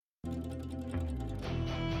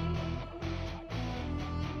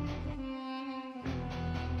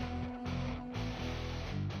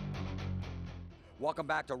Welcome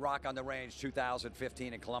back to Rock on the Range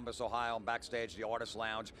 2015 in Columbus, Ohio. I'm backstage at the Artist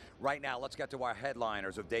Lounge. Right now, let's get to our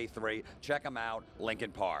headliners of day 3. Check them out,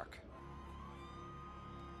 Linkin Park.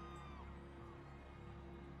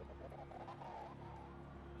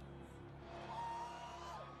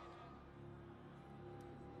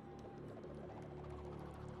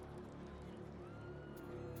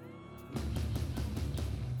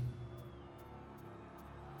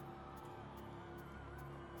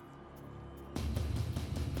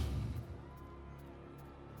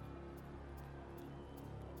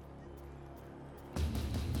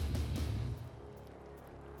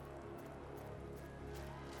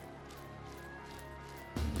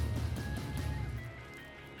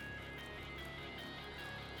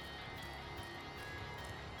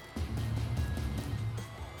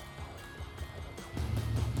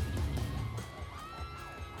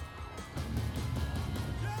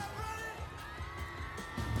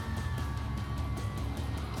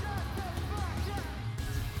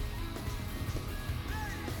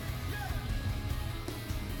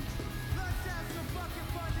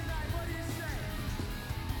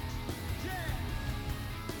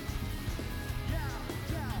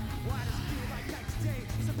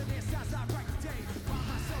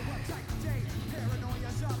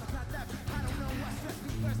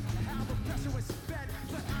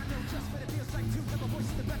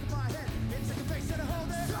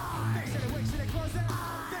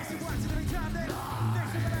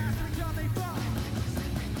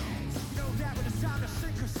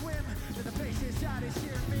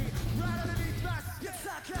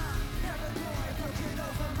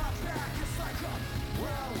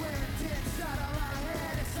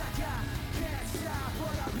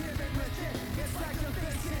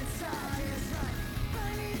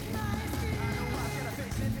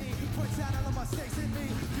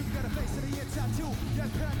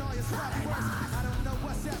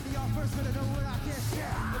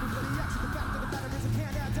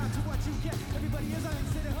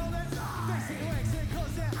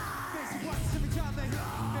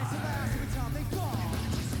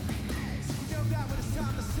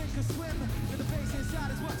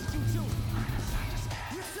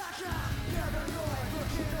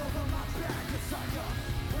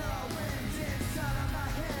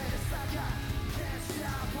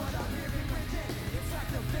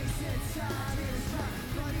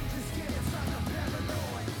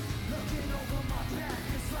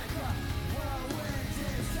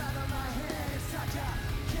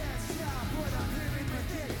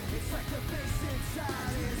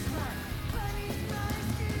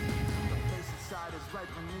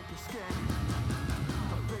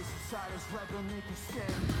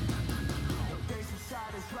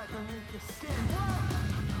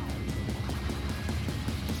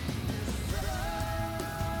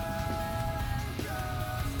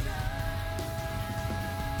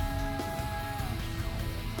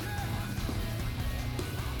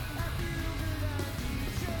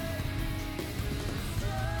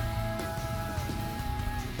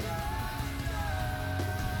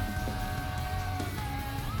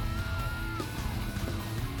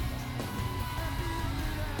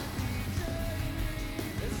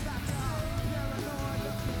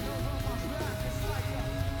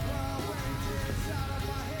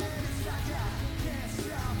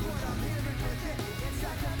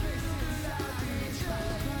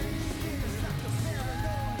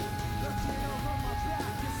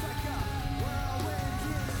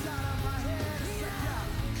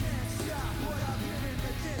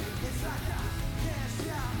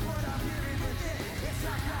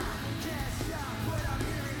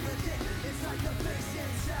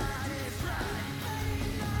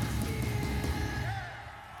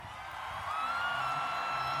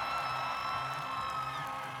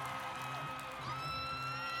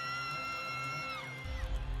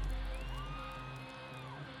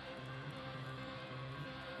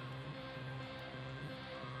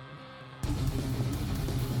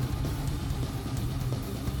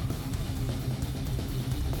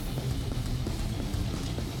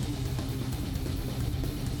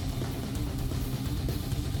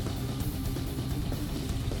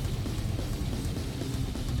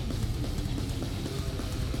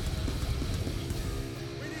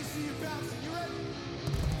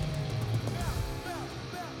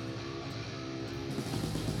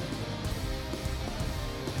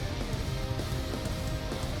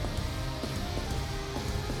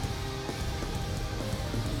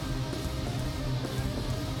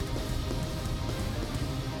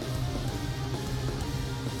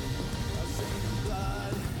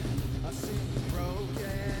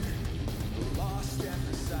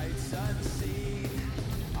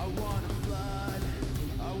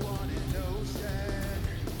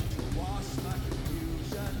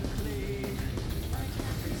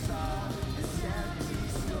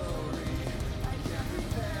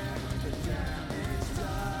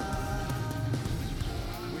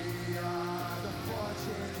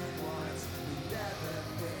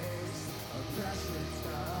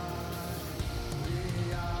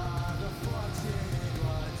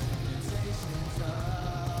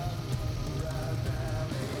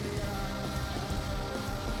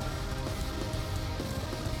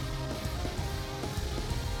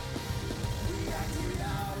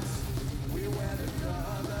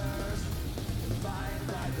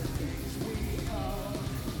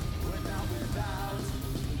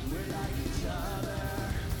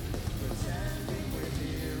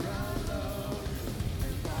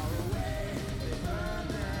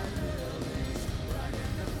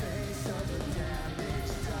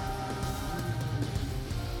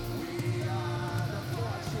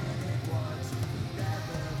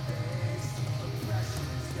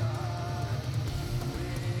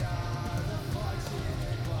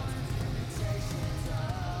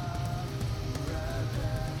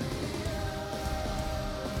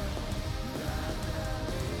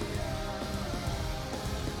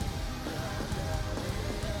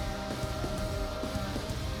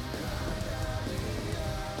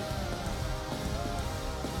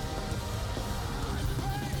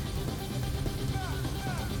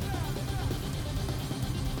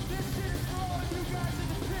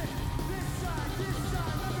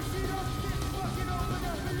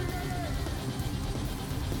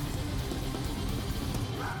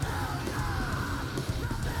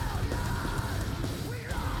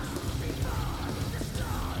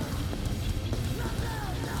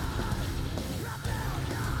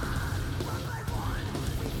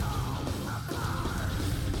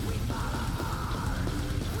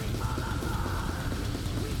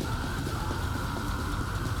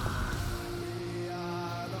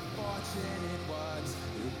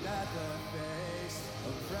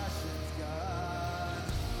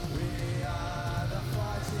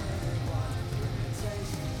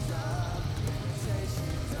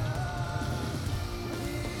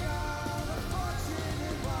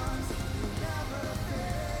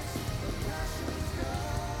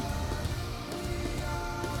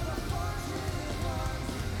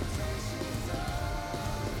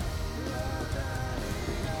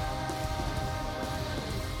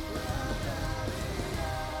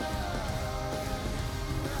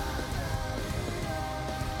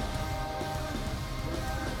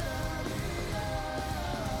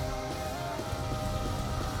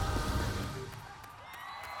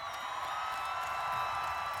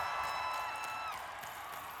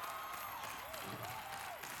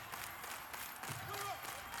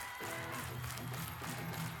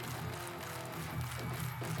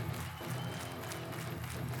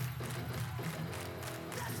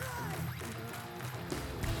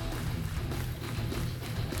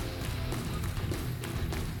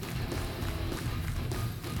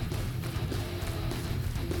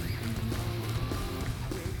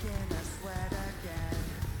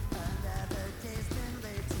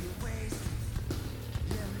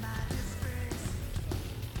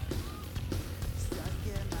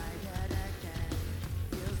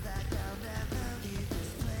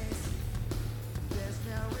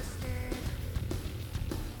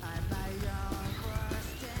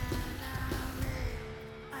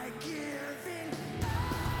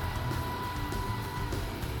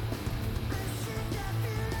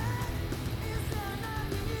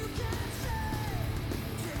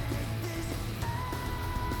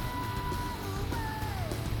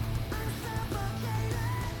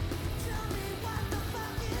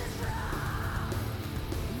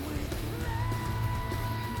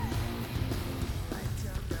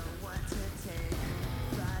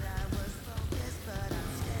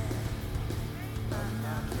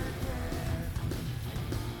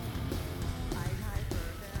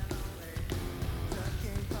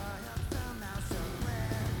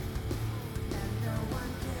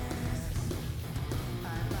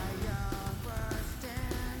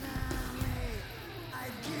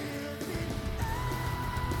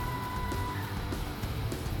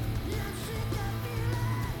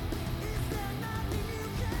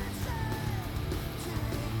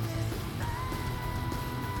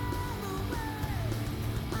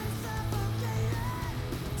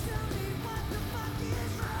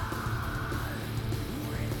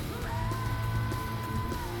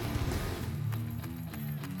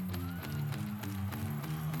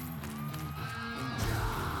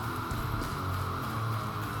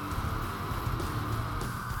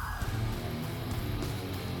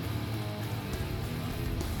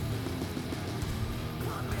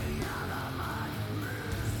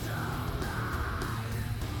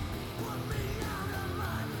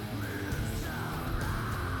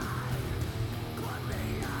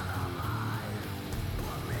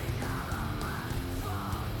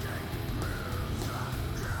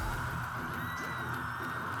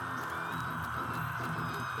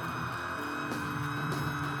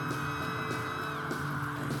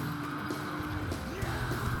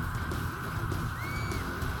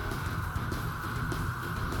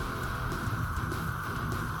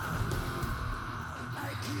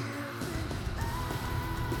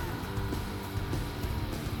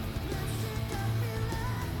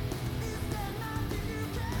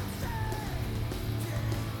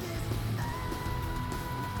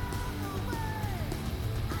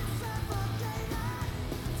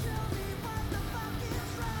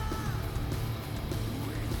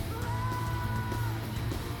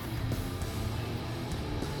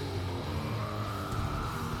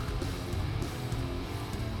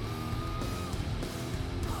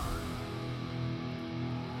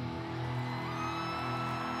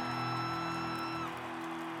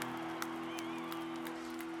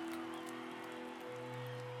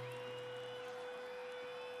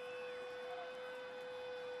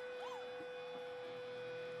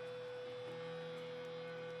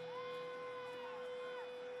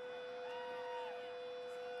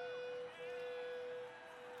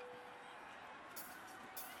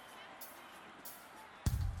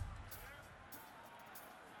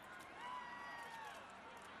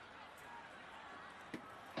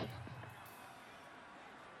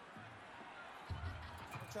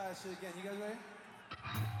 try that shit again. You guys ready?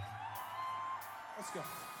 Let's go.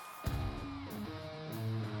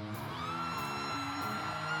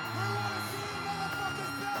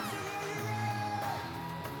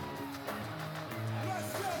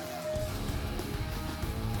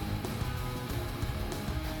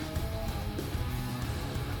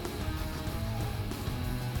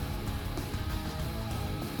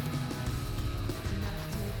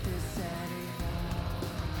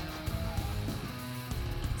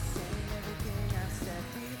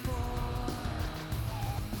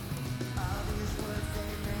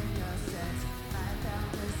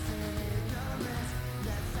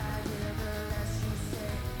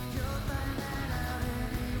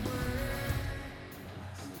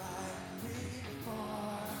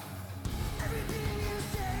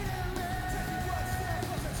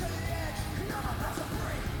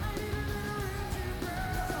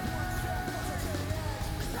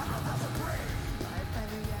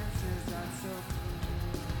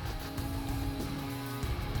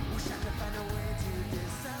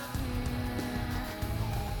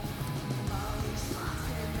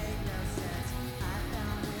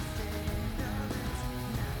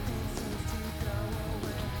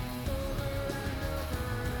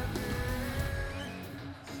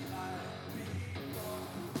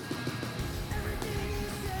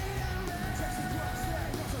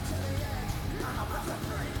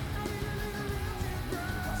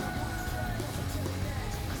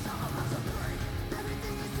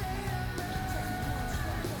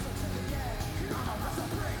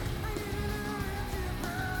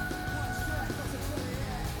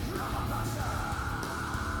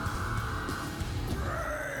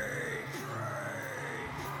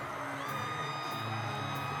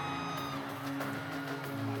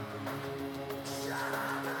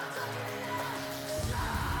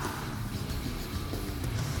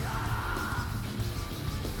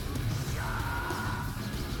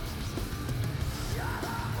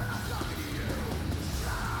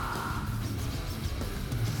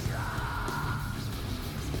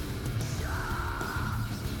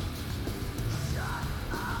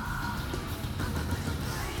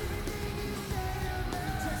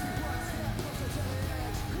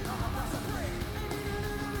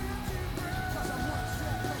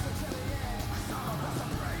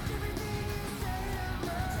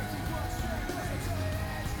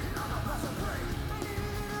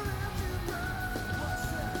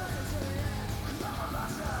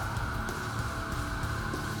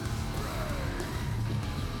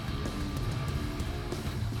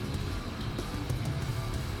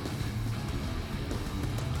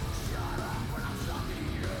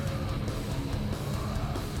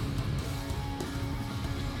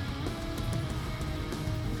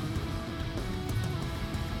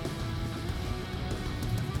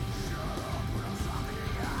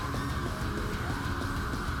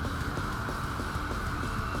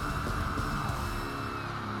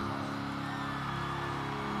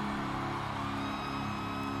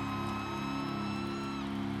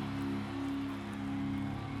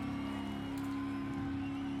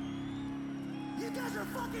 You guys are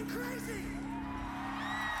fucking crazy!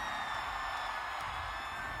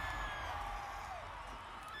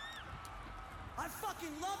 I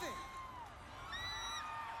fucking love it!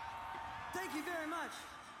 Thank you very much.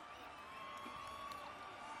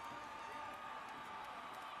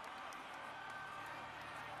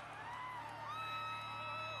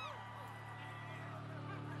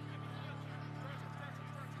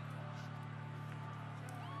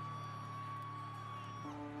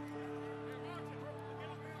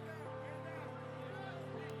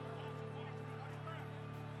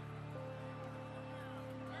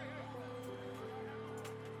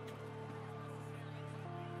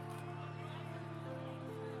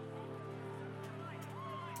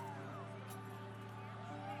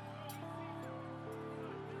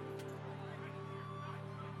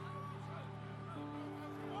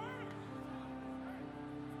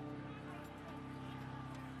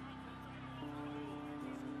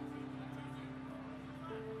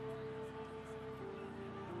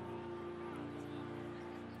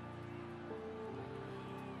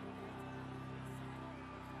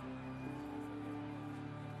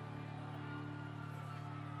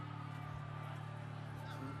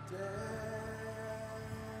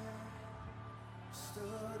 Stood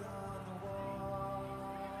on the wall,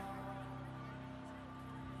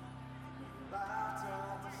 laughed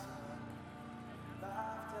at the sun,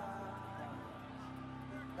 laughed at the lights,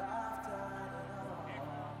 laughed at it all.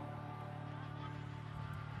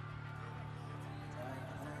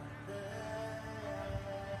 And they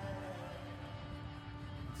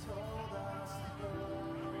told us to go.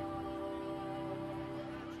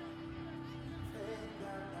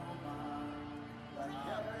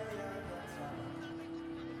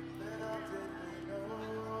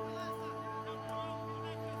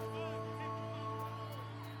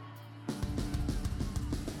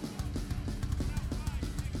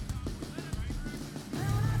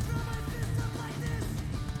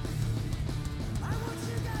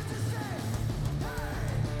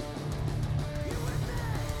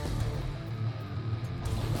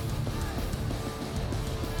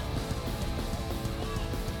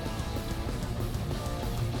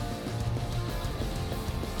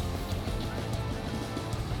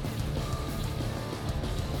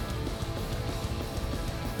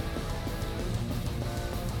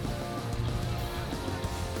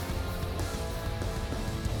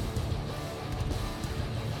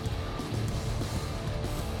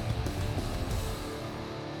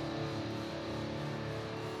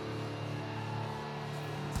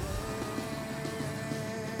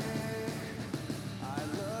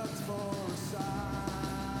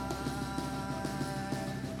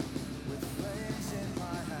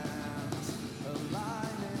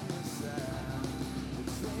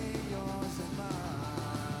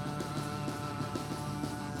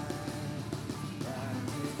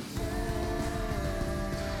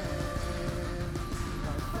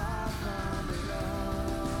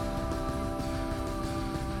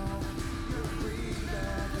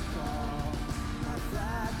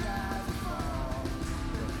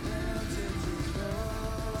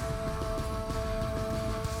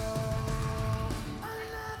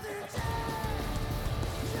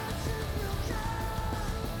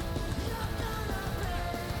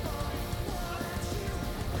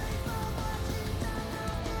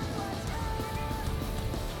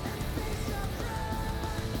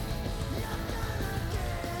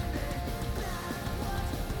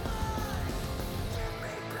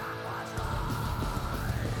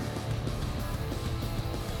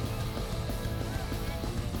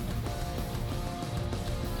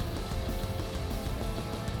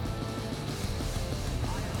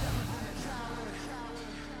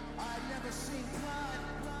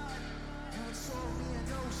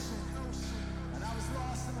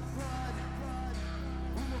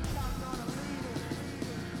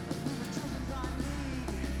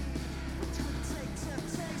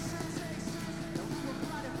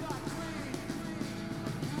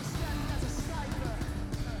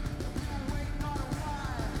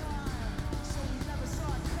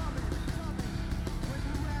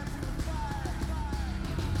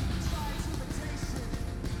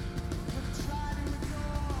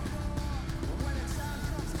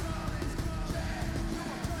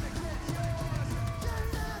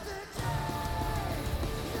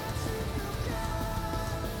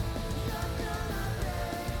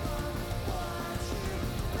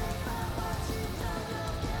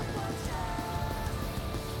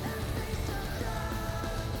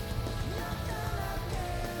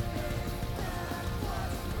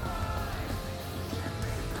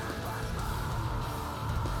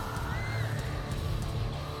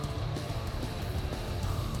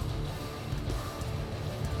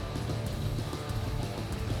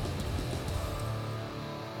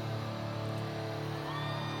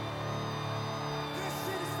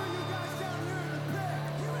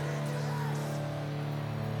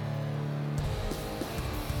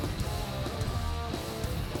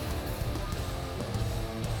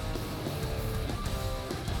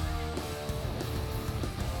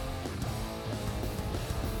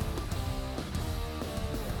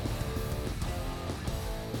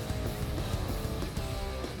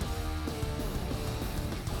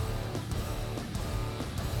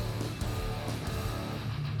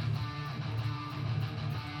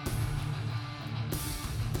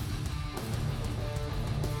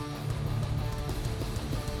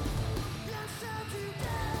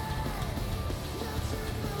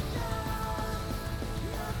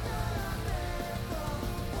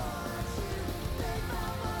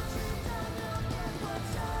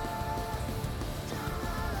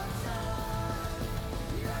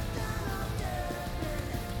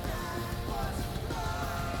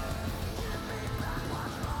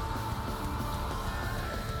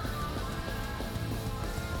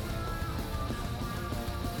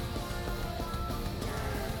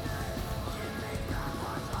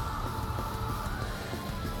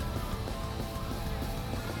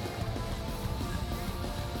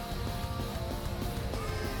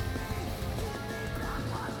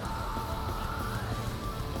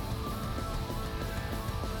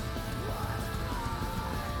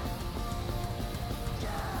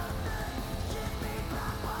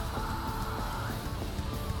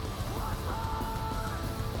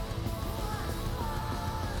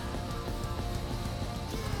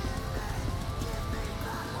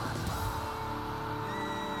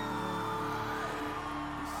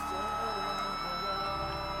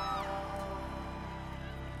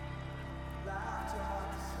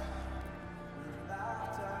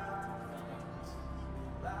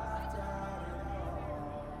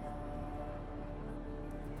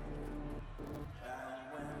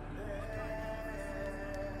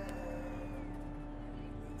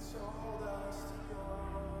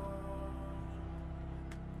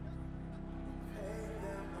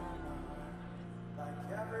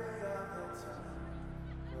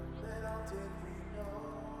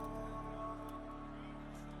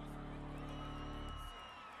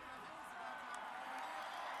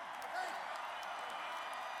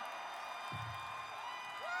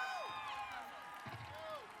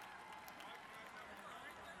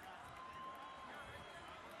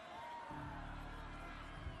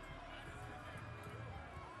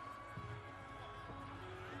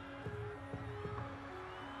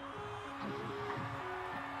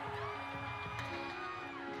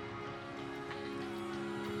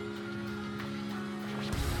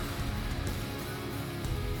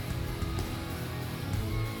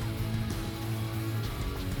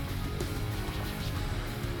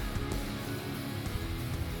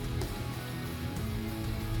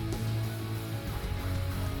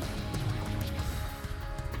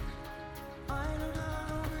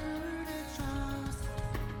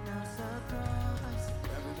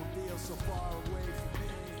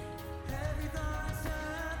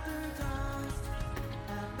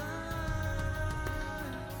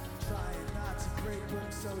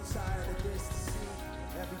 so tired of this deceit.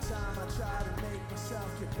 Every time I try to make myself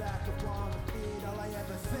get back up on the feet, all I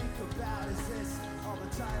ever think about is this. All the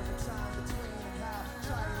time between, and how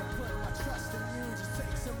trying to put my trust in you just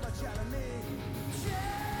takes so much out of me.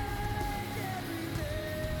 Take every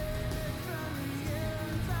minute from the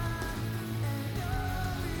inside and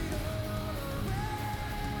throw it all away.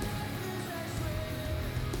 'Cause I swear,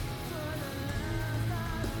 for the last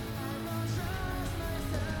time, I won't trust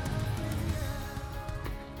myself with you.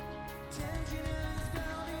 Tension is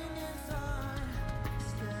building inside,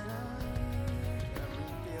 steadily.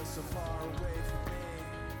 Everything feels so far away from me.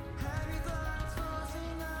 Heavy thoughts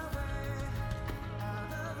forcing their way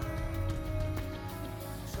out of reach.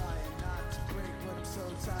 Trying not to break, but I'm so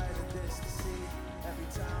tired of this deceit. Every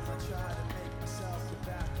time I try to make myself get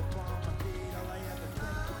back up on my feet, all I ever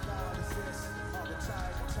think about is this. All the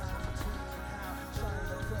time between, and how trying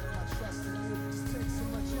to put my trust in you just takes so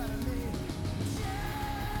much out of me.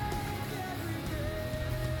 Take every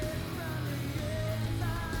minute from the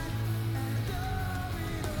inside and throw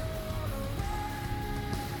it all away.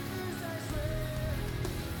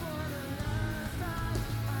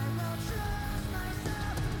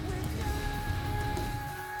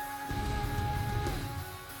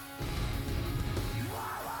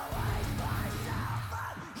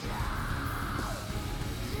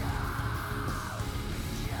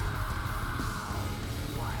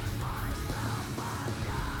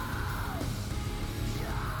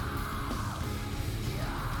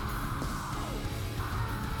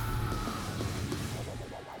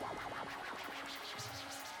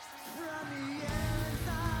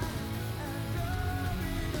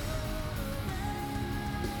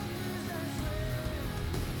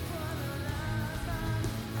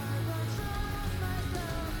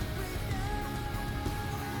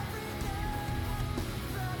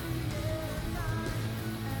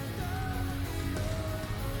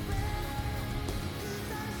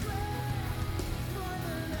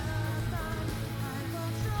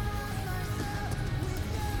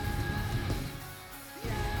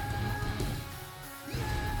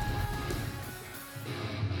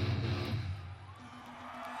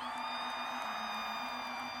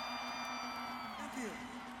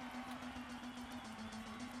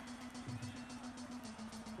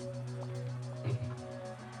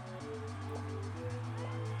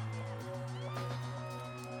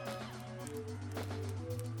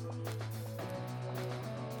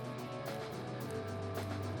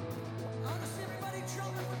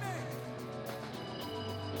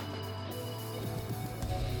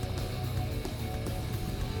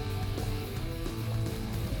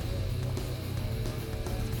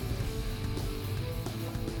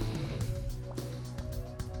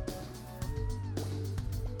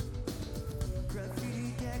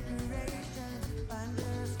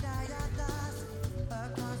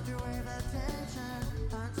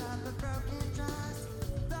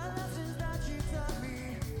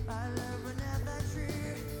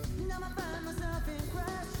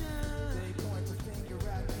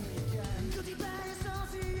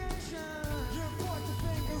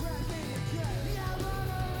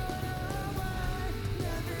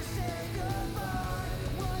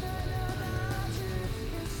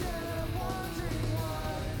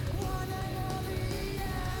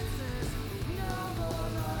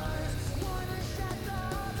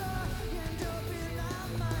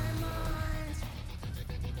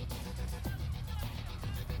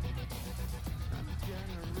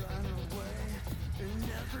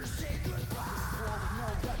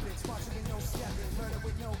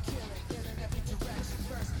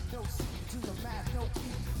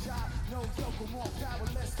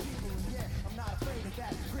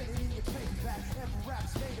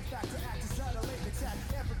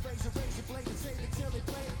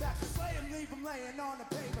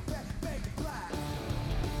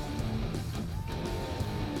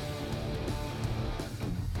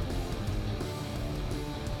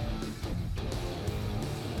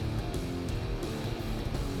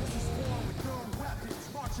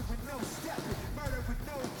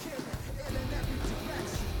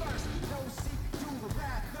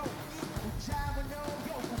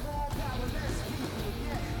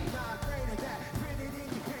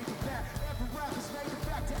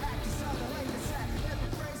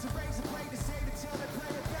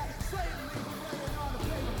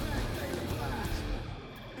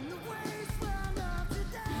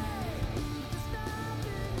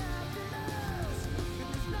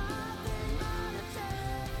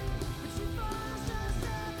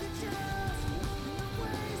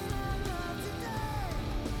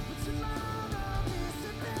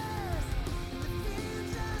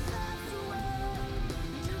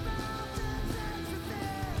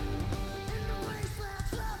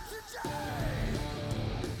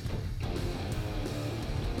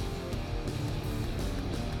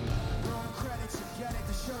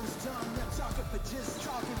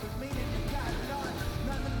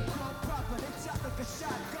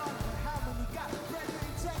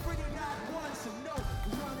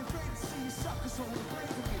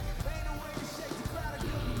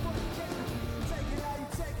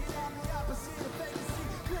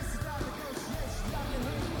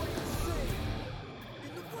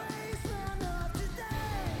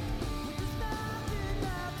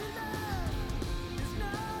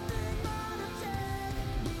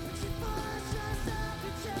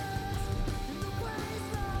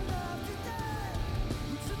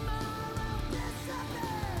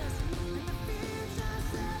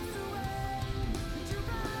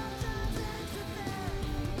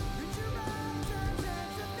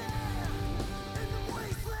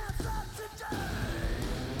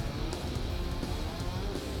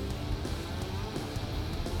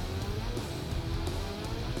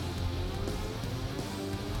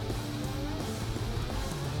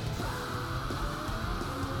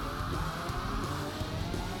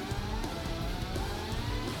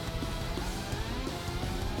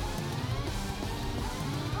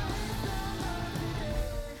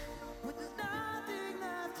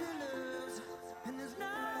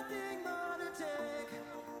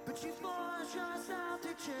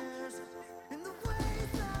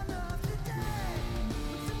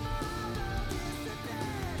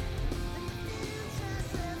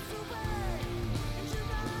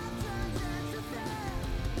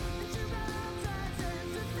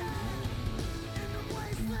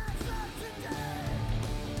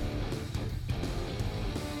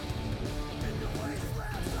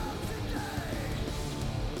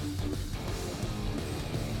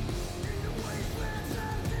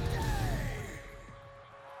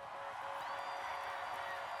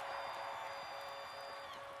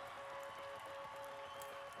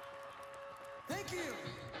 Thank you.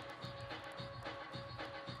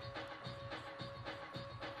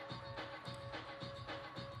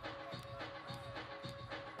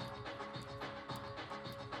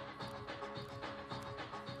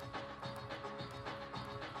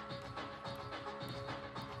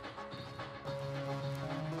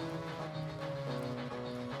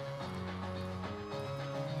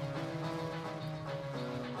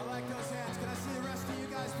 I like those hands. Can I see the rest of you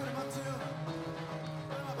guys put them up too?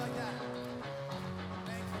 Put them up like that.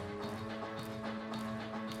 Thank you.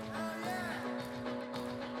 Oh yeah!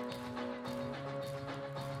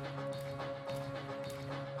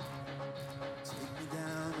 Take me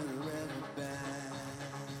down to the riverbed.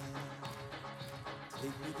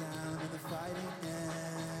 Take me down to the fighting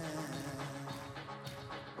end.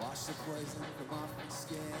 Wash the poison from off my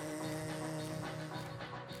skin.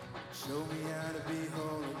 Show me how to be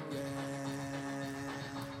whole again.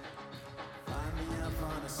 Find me up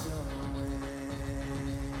on a silver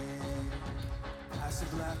wing. Past the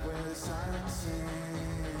black where the sirens sing.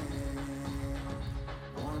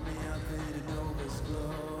 Warm me up in a Nova's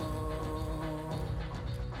glow.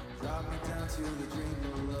 Drop me down to the dream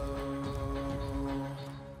below.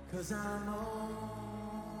 'Cause I'm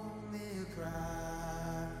only a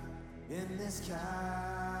crack in this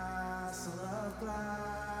castle of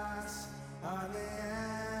glass. Hardly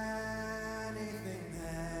anything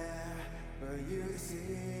there for you to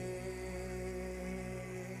see.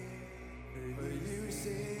 For you to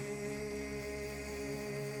see.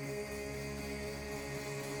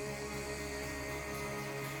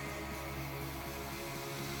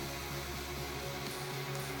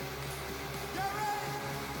 You ready?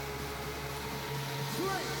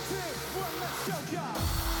 3, 2, 1, let's go, y'all.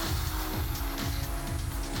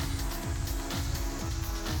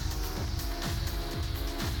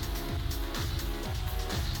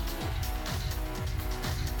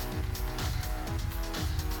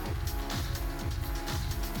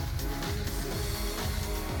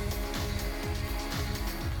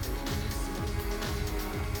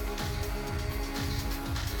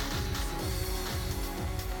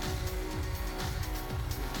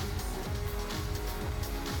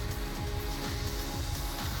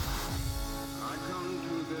 I come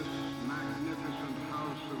to this magnificent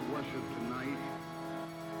house of worship tonight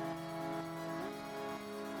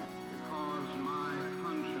because my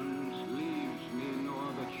conscience leaves me no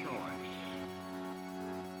other choice.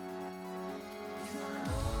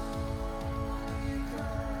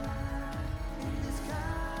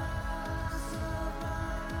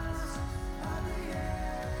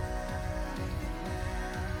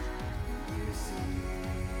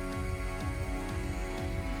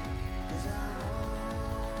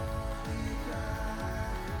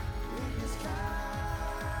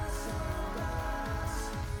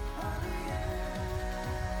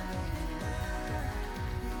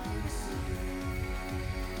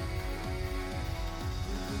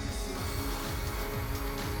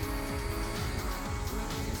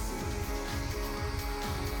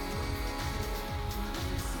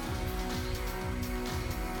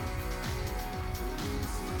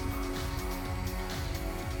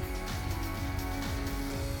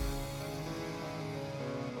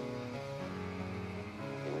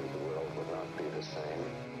 The world would not be the same.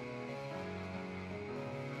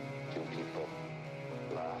 Two people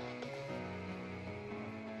laughed.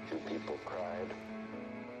 Two people cried.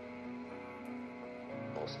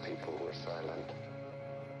 Most people were silent.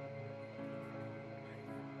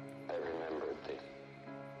 I remembered the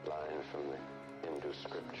line from the Hindu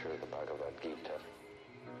scripture, the Bhagavad Gita.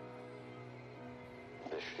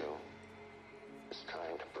 Vishnu is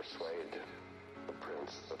trying to persuade the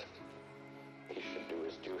prince that he should do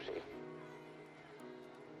his duty.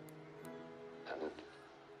 And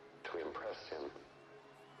to impress him,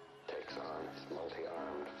 takes on his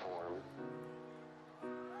multi-armed form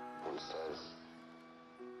and says,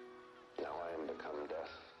 "Now I am become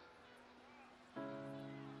death,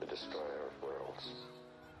 the destroyer of worlds."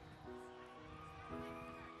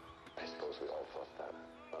 I suppose we all thought that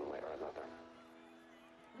one way or another.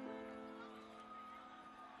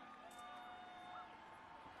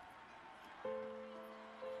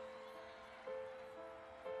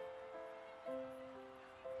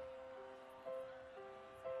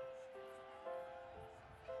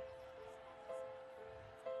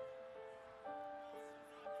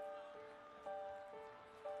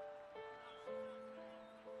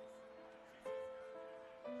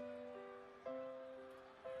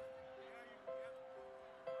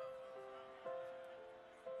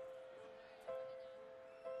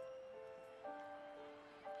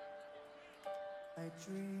 I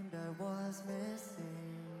dreamed I was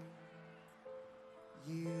missing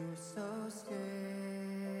you, so scared.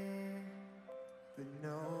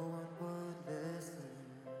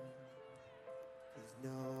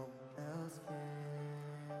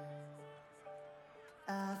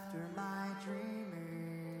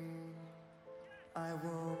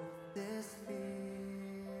 this fear.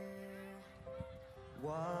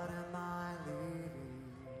 What am I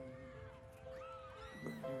leaving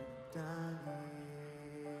down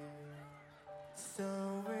here?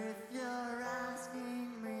 So if you're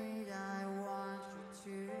asking me, I want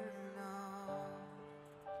you to know,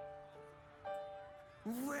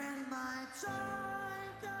 when my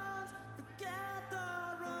time comes, forget the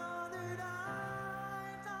road that I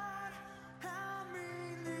thought. Help me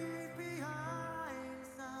leave behind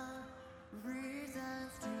some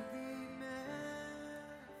reasons to be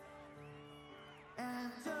missed.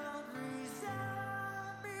 And don't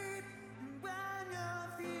resent me when you're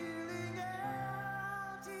feeling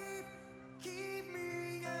empty. Keep me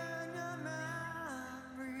in your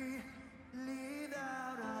memory. Leave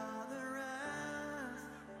out all the rest.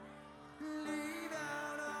 Leave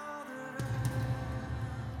out all the rest.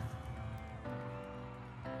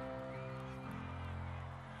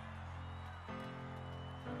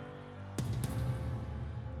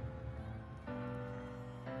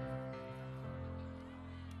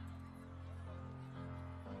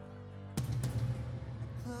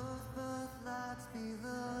 Close both lights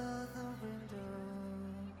below the window.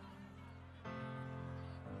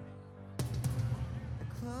 I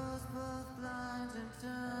close both blinds and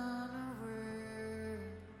turn away.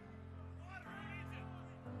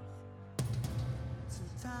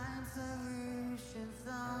 Sometimes solutions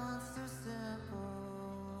aren't so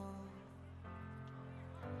simple.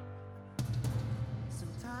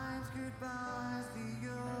 Sometimes goodbye's the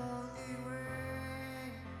only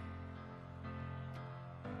way.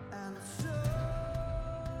 And the sun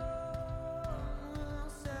will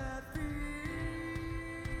set free.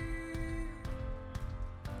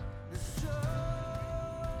 The sun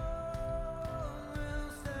will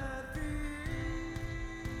set free.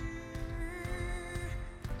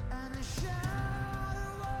 And the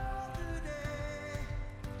shadow of the day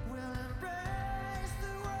will embrace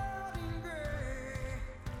the world in gray.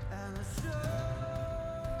 And the sun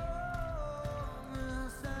will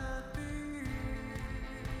set free.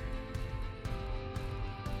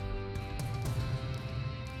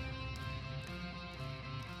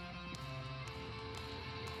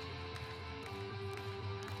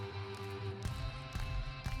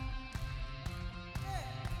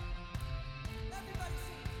 Everybody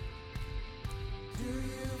sing. Do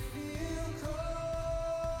you feel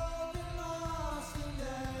cold and lost in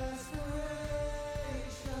desperation?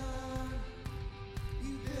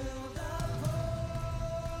 You build up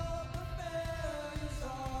hope, but failure's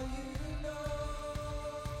all you know.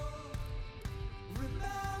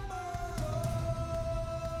 Remember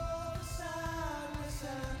all the sadness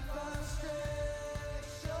and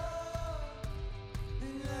frustration,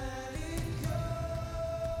 and let it go.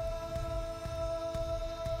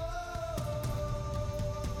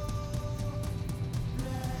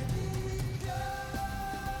 Let it go.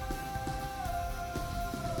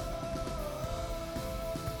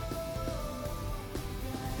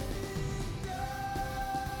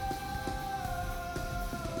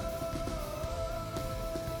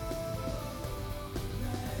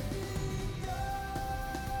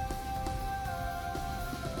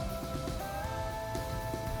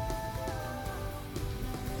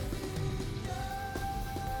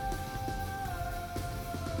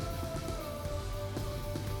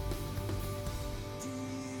 Do you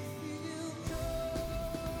feel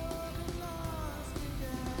cold and lost in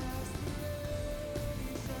desperation?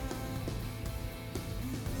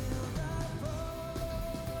 You build up hope,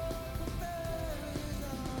 but failure's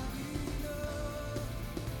all you know.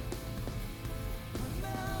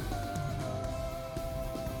 Remember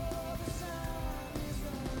all the sadness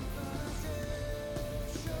and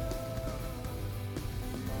frustration,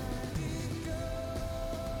 and let it go.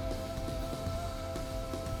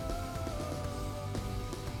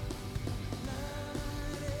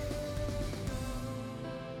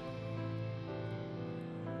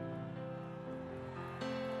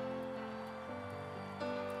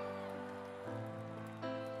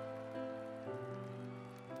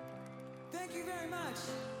 Thank you very much.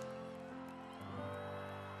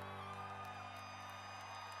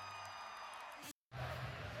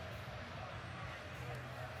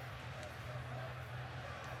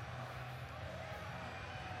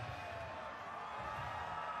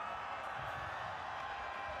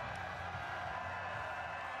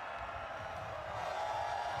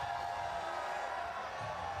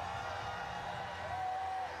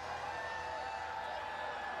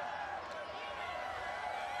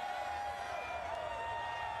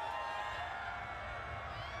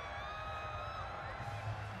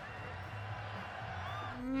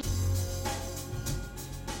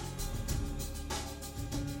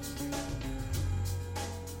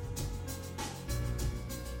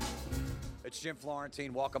 Jim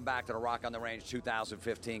Florentine. Welcome back to the Rock on the Range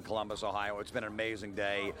 2015 Columbus, Ohio. It's been an amazing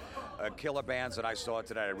day. Killer bands that I saw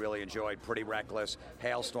today I really enjoyed. Pretty Reckless,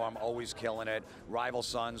 Hailstorm, always killing it. Rival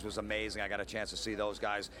Sons was amazing. I got a chance to see those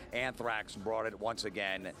guys. Anthrax brought it once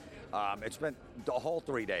again. It's been the whole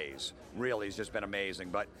 3 days. Really, has just been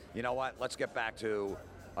amazing. But you know what? Let's get back to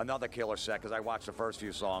another killer set because I watched the first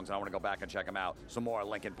few songs and I want to go back and check them out. Some more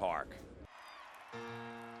Linkin Park.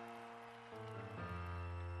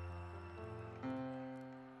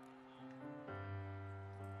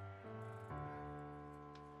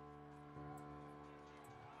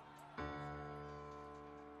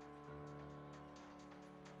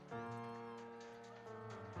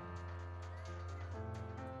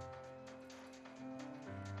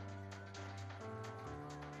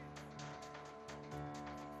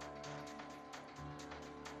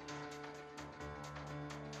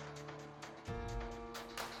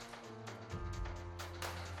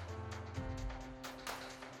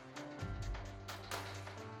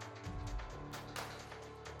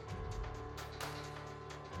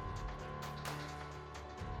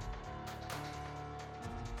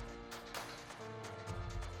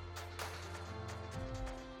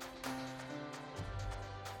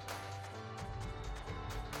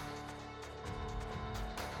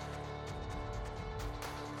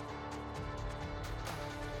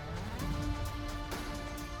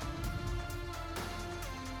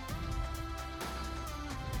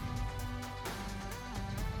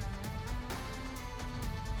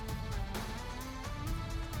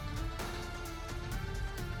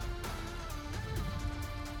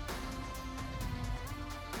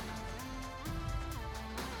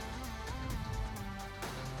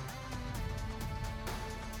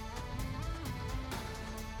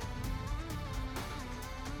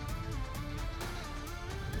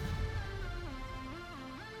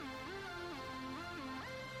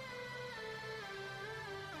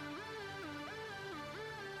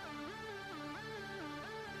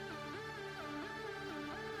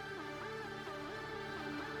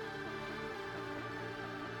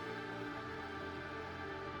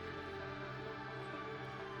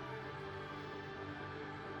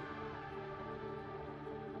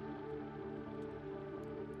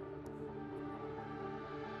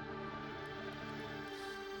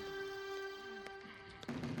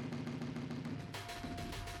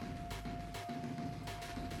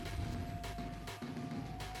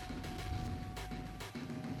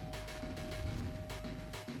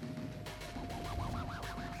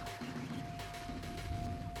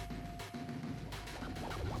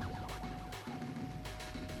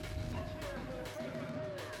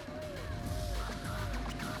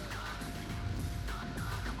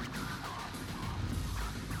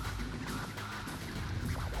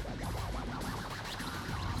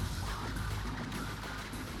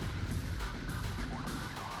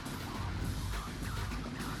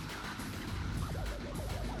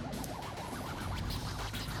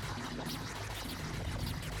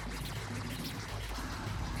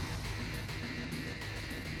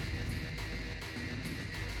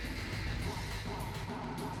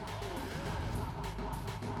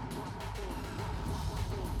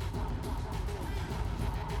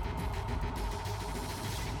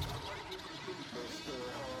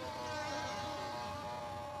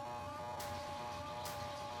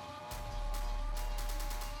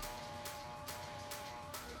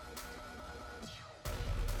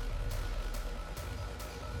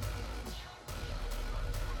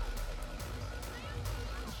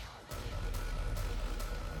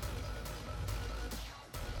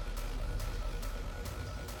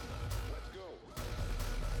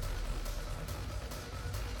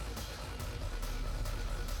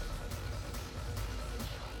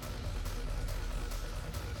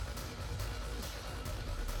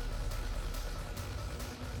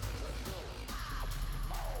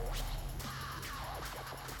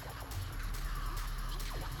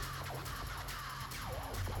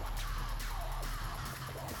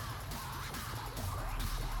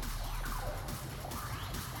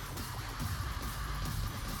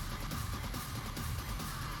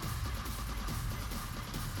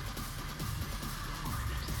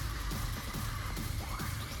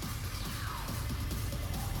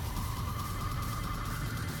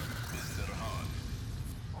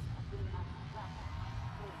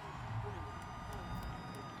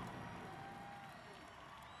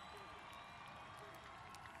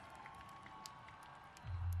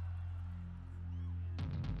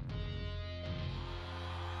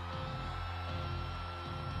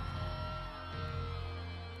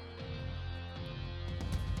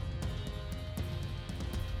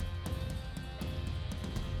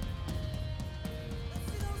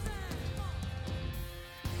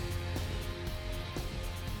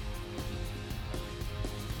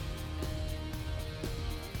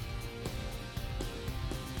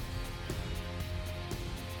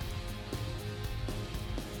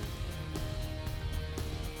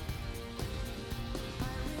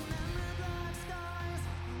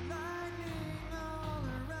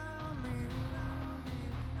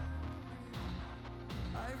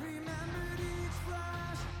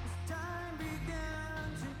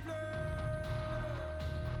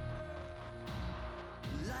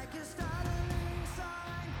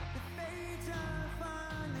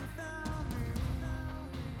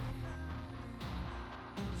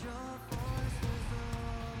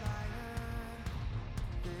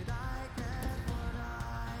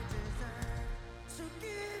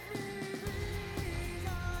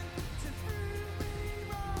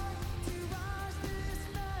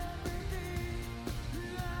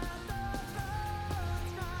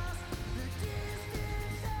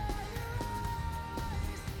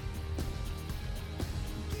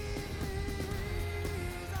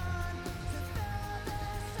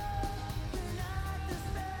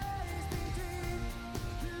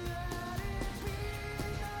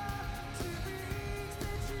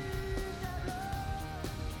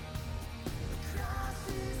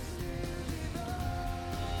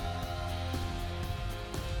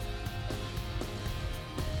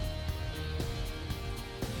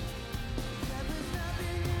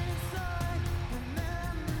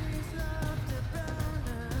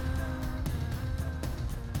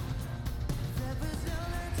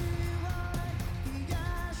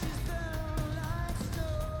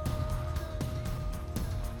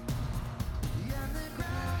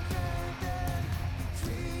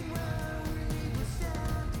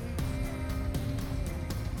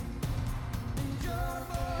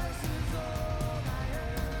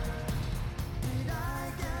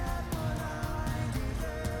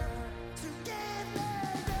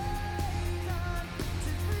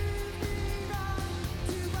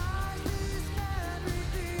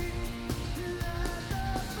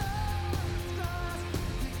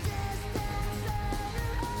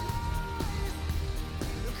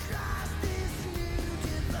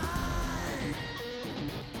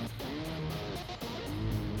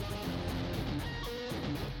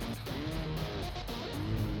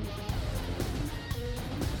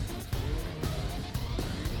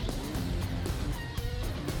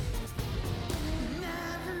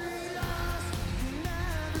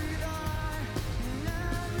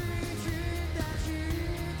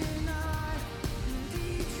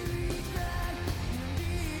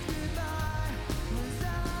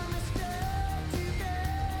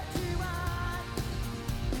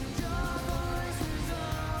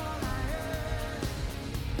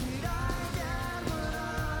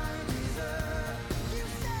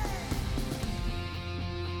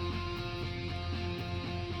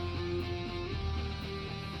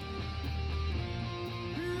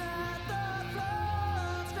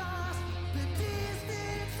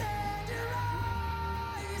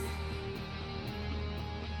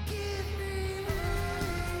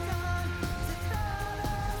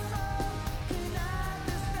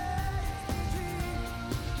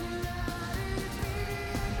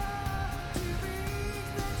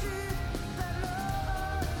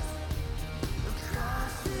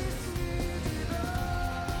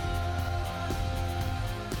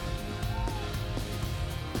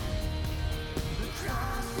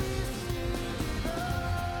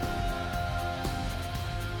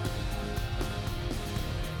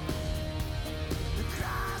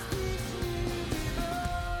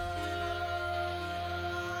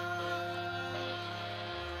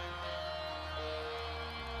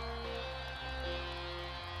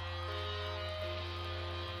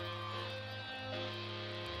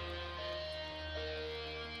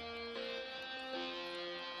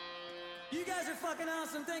 You guys are fucking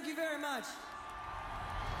awesome. Thank you very much.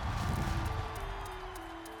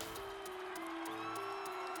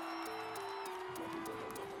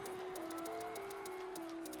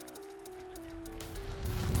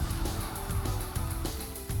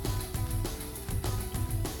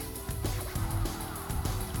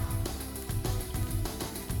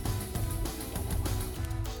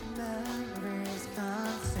 Memories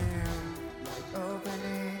consume, like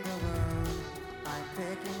opening a wound, like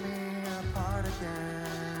picking me apart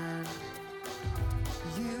again.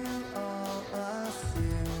 You all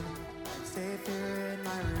assume I'm safe here in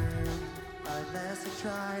my room, unless I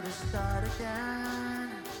try to start again.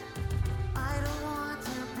 I don't want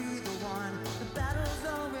to be the one the battles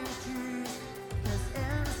always choose, 'cause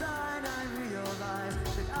inside I realize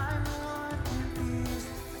that I'm the one confused.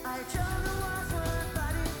 I don't know what's worth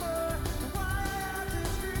fighting for, why I have to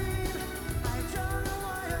scream. I don't know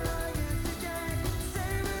why I used to get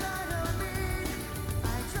say what I don't mean. I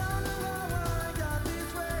don't know how I got this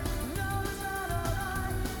way, no it's not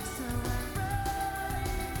alright. So I'm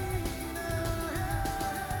breaking the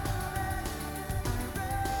habit. I'm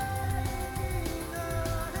breaking the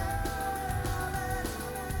habit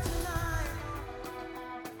tonight.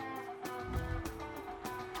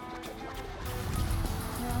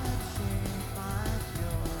 Clutching my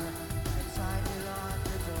floor, I tightly lock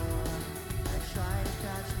the door. I try to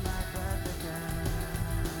catch my breath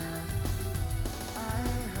again. I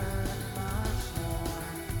heard much more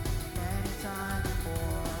any time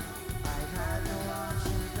before. I've had no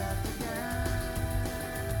options left again.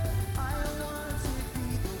 I don't want to be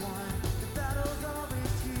the one the battles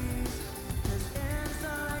always choose, 'cause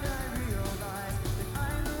inside I realize that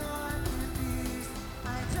I'm the one confused. I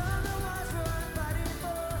don't know what's worth fighting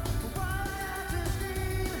for, why I have to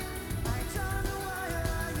scream. I don't know why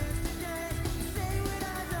I used to get say what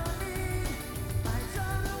I don't mean. I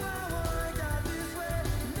don't know how I got this way,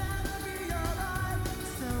 never be alright.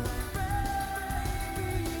 So I'm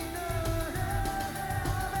breaking the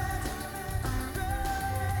habit. I'm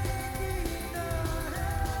breaking the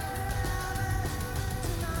habit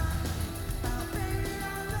tonight. I'll baby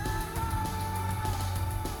on the road,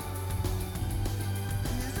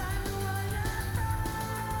 'cause I'm the one that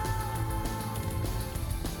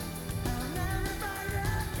I'll never fight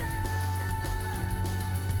again.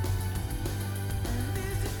 And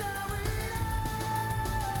this is how it ends.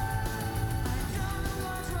 I don't know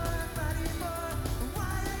what's worth fighting for,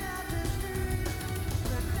 why I have to scream.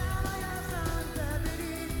 But now I have some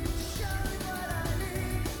clarity to show you what I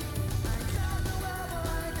mean. I don't know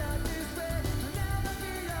how I got this way, I'll never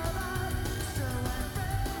be alright. So I'm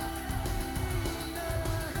breaking the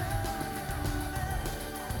habit.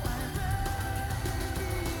 I'm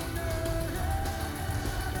breaking the habit.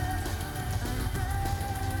 I'm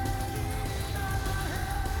breaking the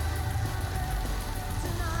habit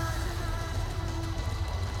tonight.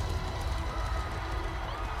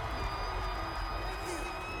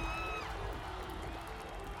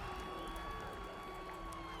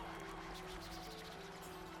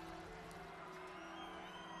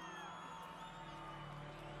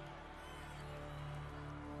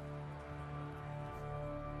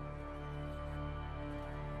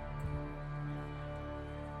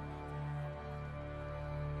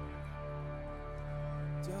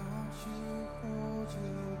 Don't you hold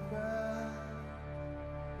your breath,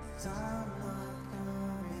 'cause I'm not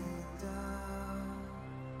coming down.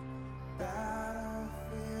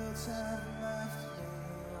 Battlefields have left me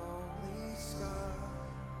only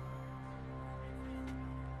scars,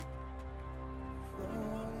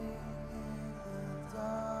 floating in the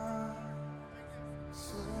dark,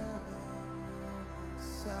 swimming in the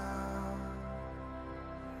sound.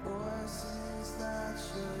 Voices that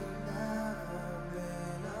should never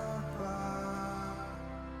been apart,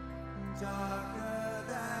 darker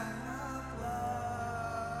than the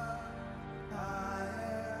blood,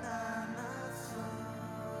 higher than the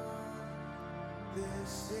sun.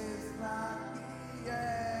 This is not the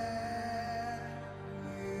end.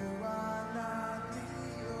 You are not the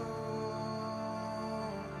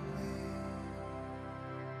only.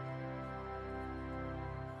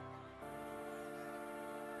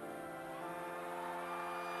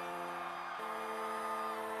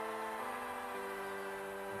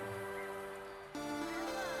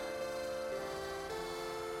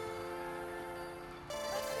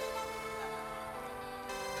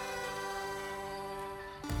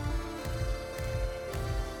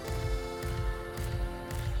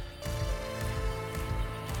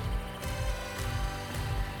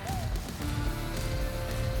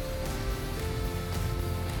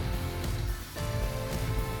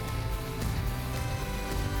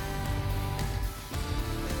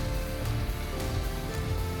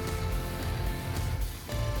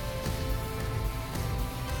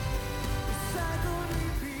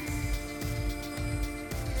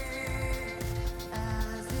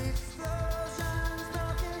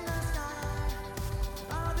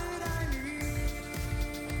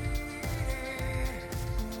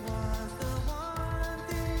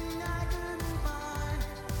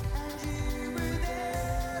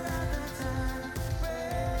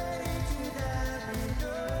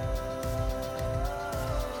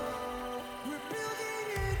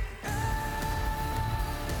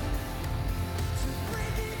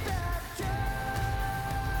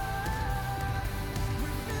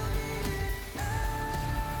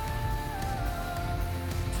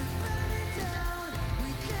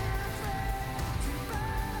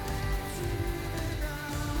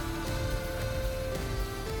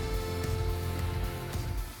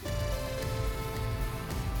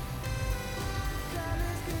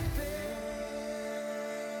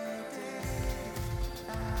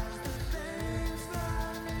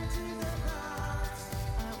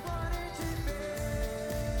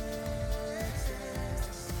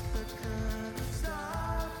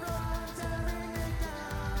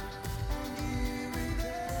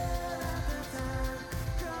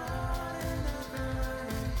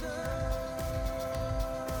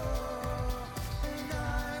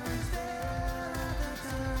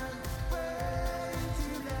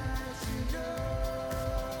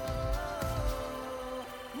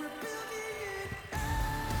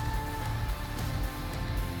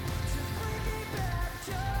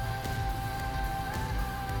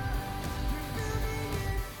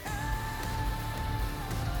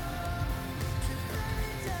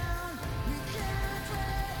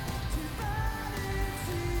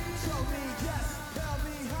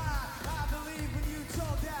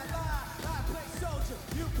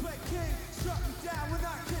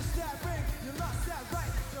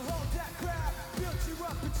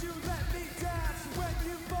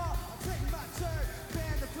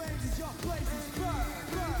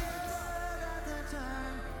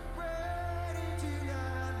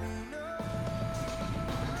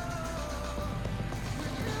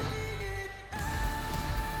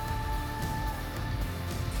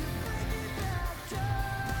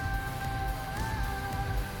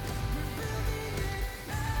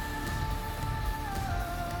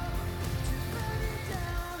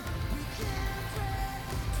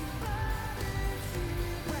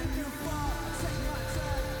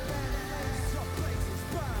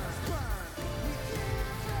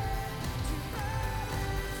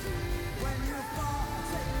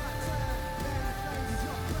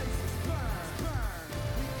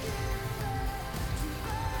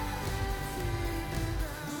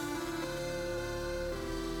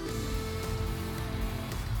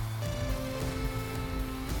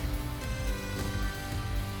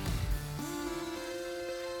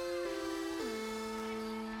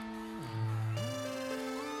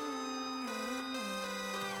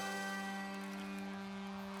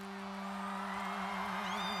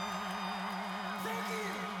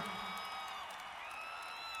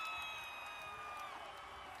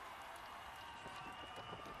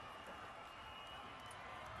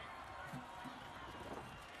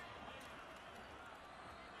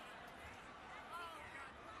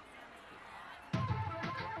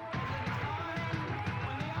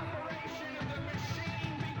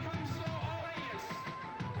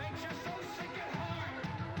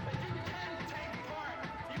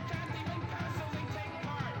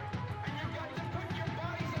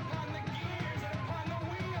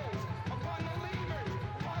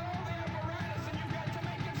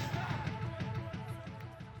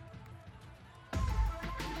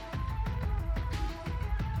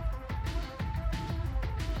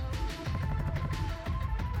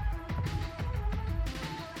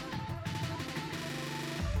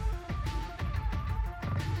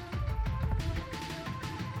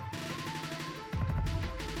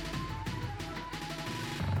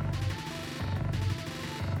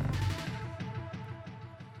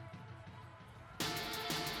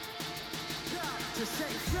 a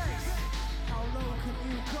safe place. How low can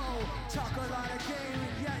you go? Talk a lot of game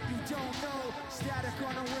and yet you don't know. Static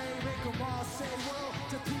on the way, make them all say whoa.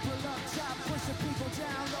 To people up top, pushing people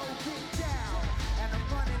down low, get down. And I'm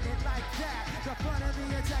running it like that. The front of the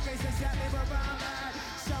attack is exactly where I'm at.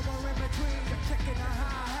 Somewhere in between, the kick and the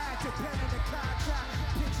hi-hat. Depending the contract,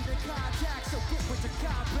 pitching the contact. So get with the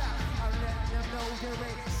combat. I'm letting them know there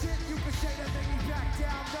ain't shit you can say to make me back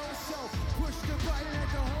down. No, so push the button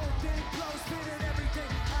and the whole thing blows. Spinning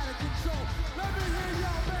everything out of control. Let me hear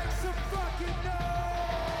y'all make some fucking noise!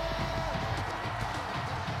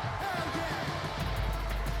 Hell yeah!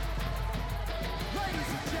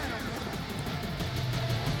 Ladies and gentlemen.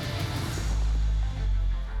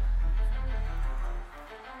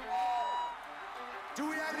 Do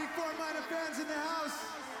we have any 4-minor fans in the house?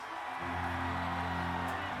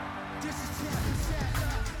 This is 10%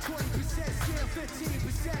 up, 20% skill,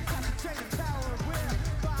 15% concentrated power and will,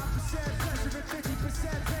 5% pleasure and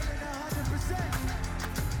 50% pain and 100%.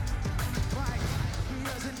 Mike, he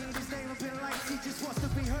doesn't need his name up in lights, he just wants to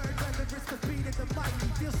be heard, whether it's the beat of the mic, he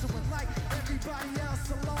feels so unlike everybody else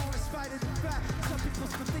alone, in spite of the fact, some people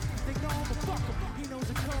still think they know him, but fuck him, he knows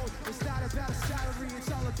the code, it's not about a salary, it's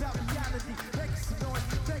all about reality, making some noise,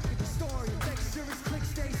 making the story, making sure his click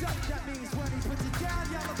stays up, that means when he puts it down,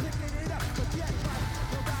 y'all are picking it up, but yet, like,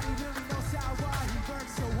 nobody really knows how why he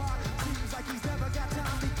works so hard, seems like he's never got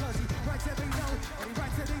time, because he writes every note, and he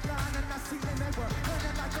writes every line, and I see them they work, when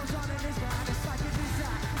the light goes on in his mind, it's like in his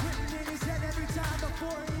eye, written in his head every time,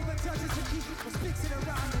 before he even touches the key, or speaks it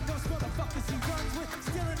around, and those motherfuckers he runs with,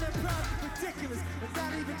 still in their prime, ridiculous, but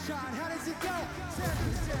not even trying, how does it go?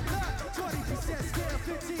 10% luck, 20% skill,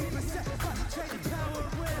 15% concentrated power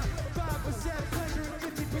and will, 5% pleasure and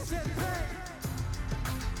 50% pain.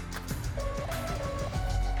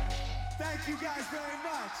 Thank you guys very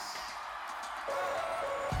much.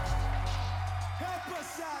 Help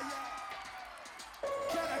us out, y'all.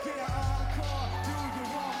 Can I get an encore? Do you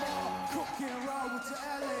want more? Cook and roll with the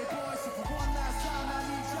LA boys. So for one last time, I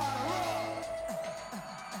need y'all to roll.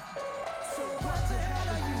 So what the hell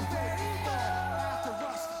are you waiting for? After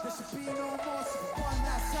us, there should be no more. So for one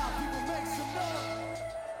last time, people make some noise.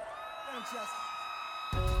 Don't just.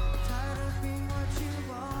 Tired of being what you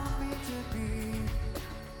want me to be.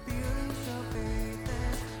 Feeling so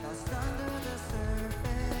faithless, lost under the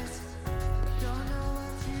surface. Don't know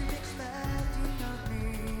what you're expecting of me,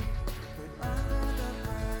 but under the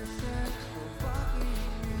pressure, go walking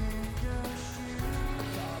in your shoes.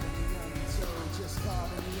 Call me the undertow, just call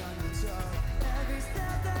me the undertow. Every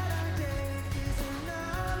step that I take is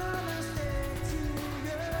another mistake to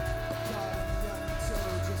you. Call me the undertow,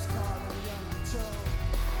 just call me the undertow.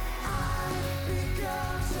 I've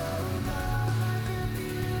become so numb, I can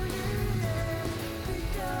feel you there.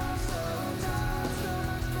 Become so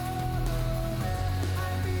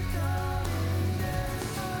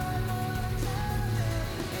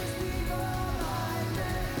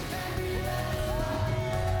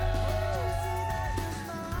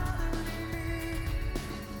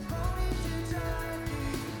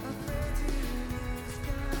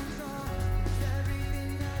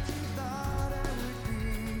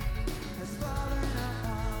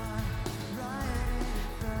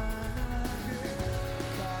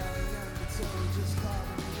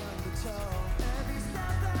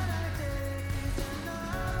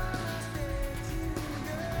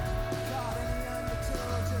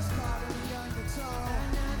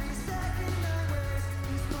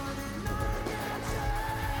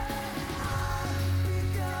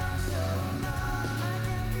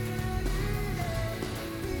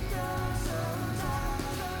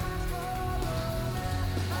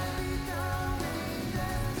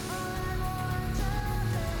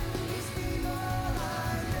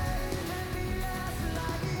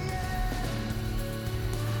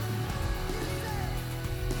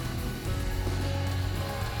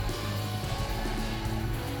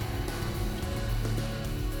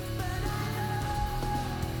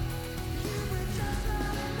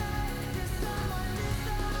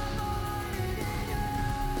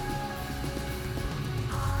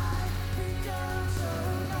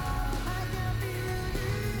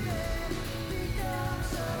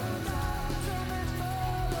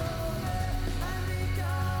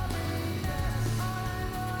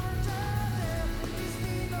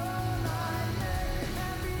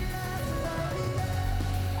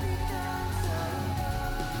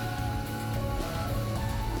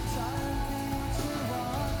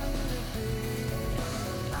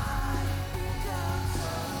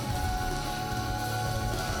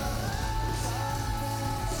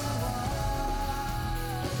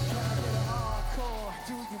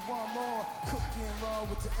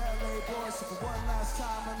LA boys, so for one last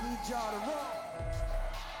time I need y'all to roll.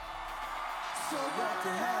 So what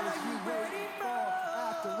the hell are you waiting for?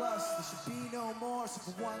 After us, there should be no more. So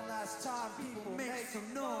for one last time, people make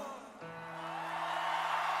some noise.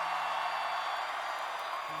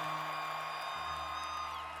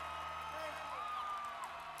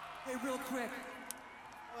 Hey, real quick.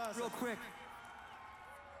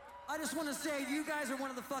 I just want to say, you guys are one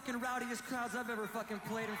of the fucking rowdiest crowds I've ever fucking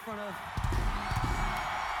played in front of.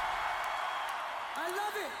 I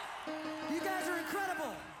love it. You guys are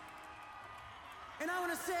incredible. And I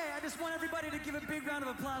want to say, I just want everybody to give a big round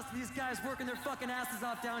of applause to these guys working their fucking asses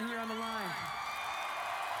off down here on the line.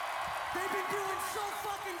 They've been doing so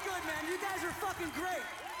fucking good, man. You guys are fucking great.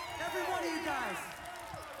 Every one of you guys.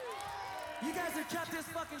 You guys have kept this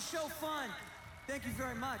fucking show fun. Thank you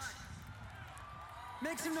very much.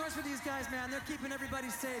 Make some noise for these guys, man. They're keeping everybody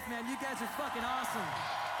safe, man. You guys are fucking awesome.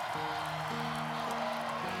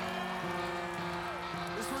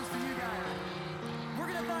 This one's for you guys. We're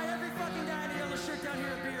gonna buy every fucking guy in a yellow shirt down here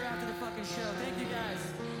a beer after the fucking show. Thank you guys.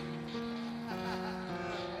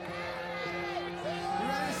 You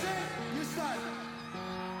ready to sing? You start.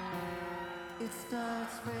 It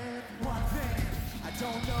starts with One thing, I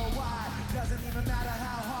don't know why. Doesn't even matter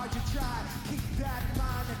how hard you try. Keep that in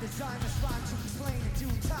mind and design this rhyme to explain in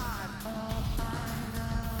due time.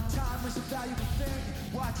 Time is a valuable thing.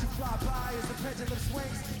 Watch it fly by as the pendulum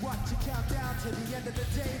swings. Watch it count down to the end of the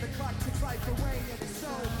day. The clock ticks life away and it's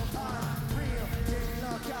so unreal. Didn't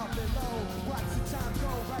look out below. Watch the time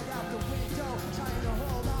go right out the window. Trying to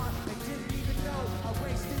hold on, I didn't even know I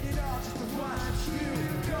wasted it all just to watch you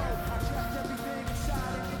go. I kept everything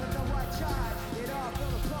inside and even though I tried, it all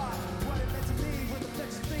fell apart. What it meant to me with a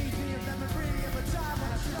picture be a memory of a time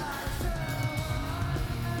when I tried.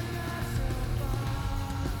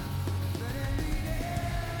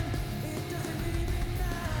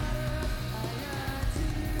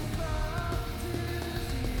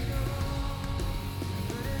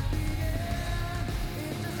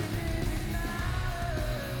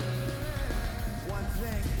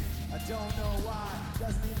 I don't know why,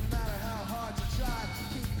 doesn't even matter how hard you try.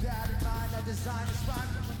 Keep that in mind, I designed this rhyme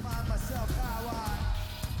to remind myself how I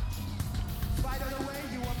fight the way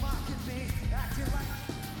you were mocking me, acting like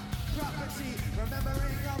property,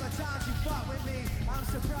 remembering all the times you fought with me. I'm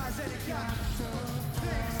surprised that it got so.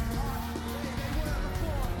 Things are the way they were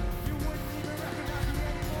before. You wouldn't even recognize me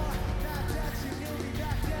anymore. Not that you knew me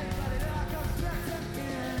back then, but it all comes back to me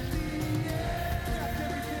in the end. Kept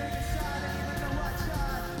everything inside and even though I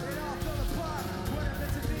tried, it all fell apart. What it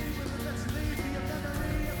meant to be was eventually be a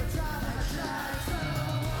memory of a time when I tried so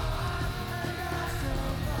hard and got so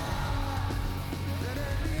far. But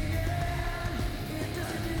in the end, it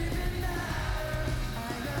doesn't even matter.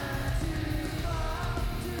 I got too far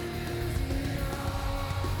to lose it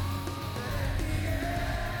all. But in the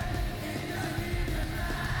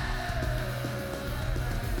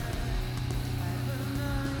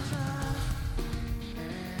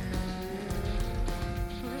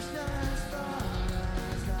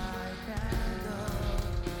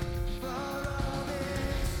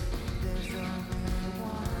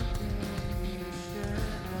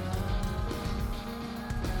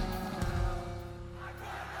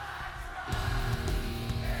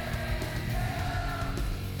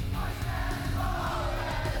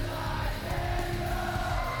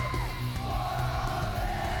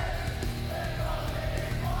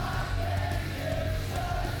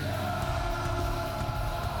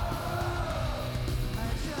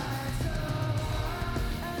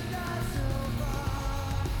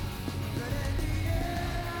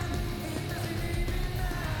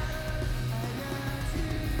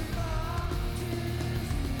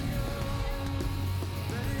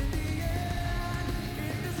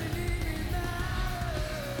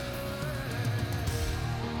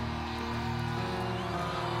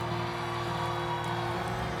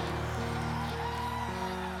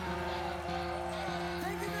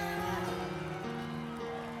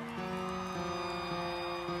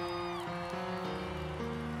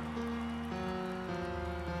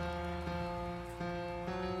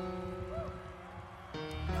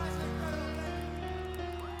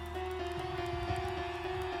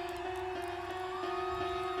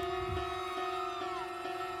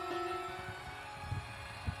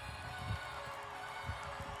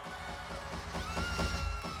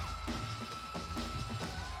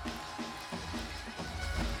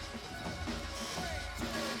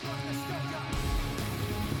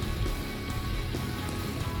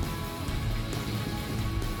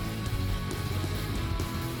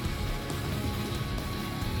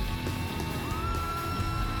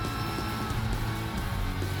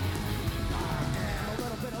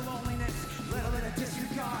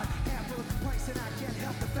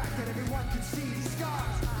none can see these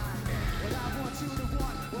scars. What I want you to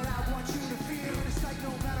want, what I want you to feel. And it's like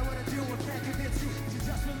no matter what I do, I can't convince you to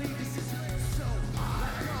just believe this is real. So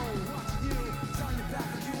let go, watching you, turn your back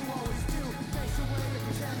like you always do. Face away and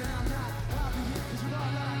pretend that I'm not. I'll be here 'cause you're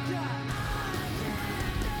all that I got.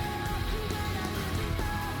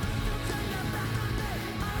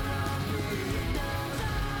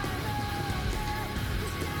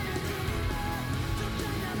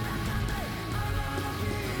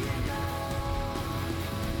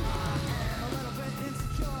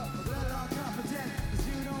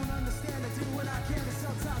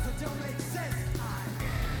 Sometimes it don't make sense.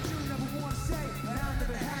 You never want to say, and I've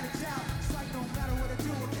never had a doubt. It's like no matter what I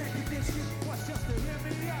do, I can't convince you. What's just to hear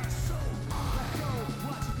me out? So let go,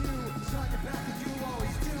 watching you, turn your back like you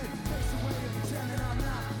always do. Face away and pretend that I'm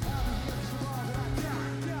not. I'll be here 'cause you're all that I got.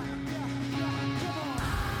 Come on.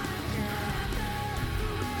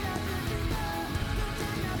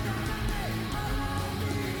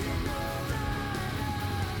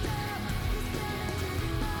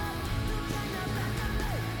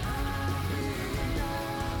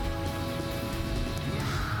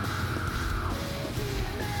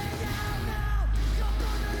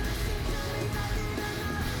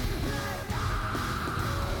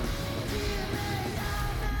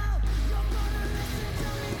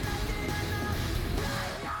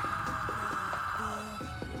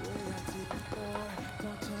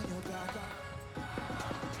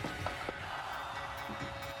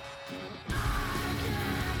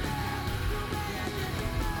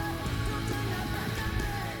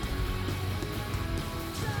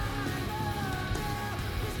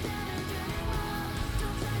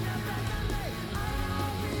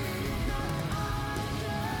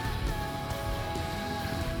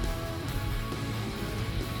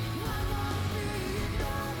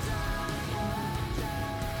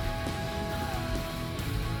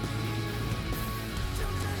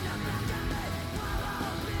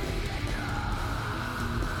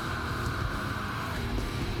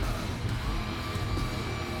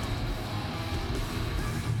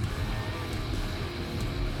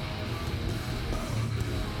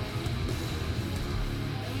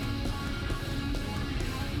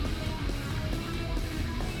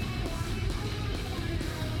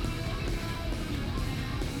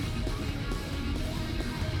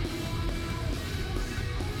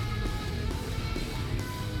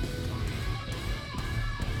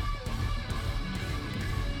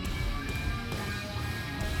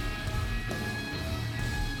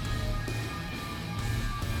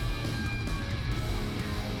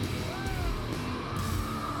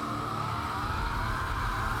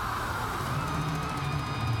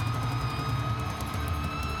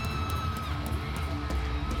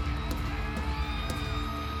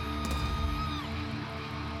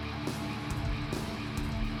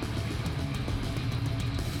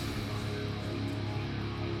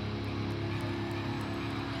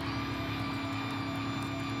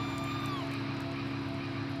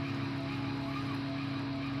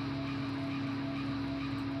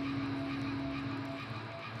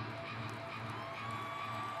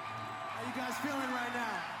 Feeling right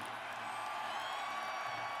now?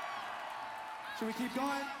 Should we keep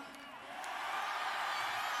going?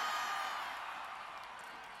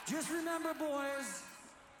 Just remember, boys,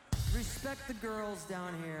 respect the girls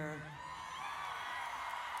down here.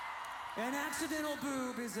 An accidental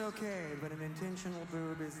boob is okay, but an intentional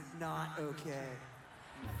boob is not okay.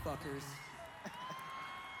 You fuckers.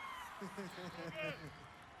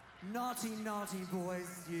 Naughty, naughty boys,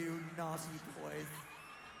 you naughty boys.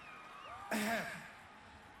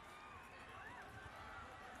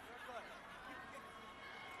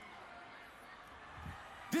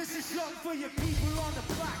 This is something for your people on the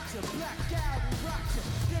block to black out and rock you.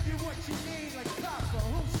 Give you what you need like Papa,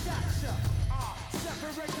 who shot you?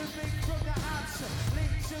 Separate the big from the answer.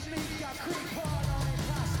 Link to me, got creep hard on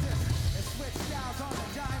imposters. And switch styles on a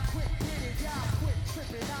dime, quick get it out, quit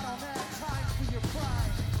tripping. I don't have time for your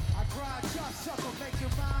pride. I grind, just sucker, make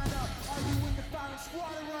your mind up. Are you in the final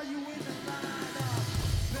squad or are you in the lineup?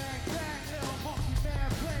 Bang, bang, little monkey man,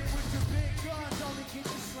 playing with your big guns, only get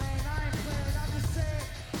you slain. I ain't playing, I'm just saying,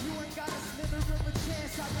 you ain't got a sliver of a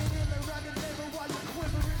chance. I've been in the running liver while you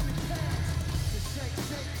quivering your pants. The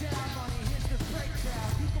shake down, money, here's the breakdown.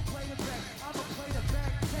 You can play the bank, I'ma play the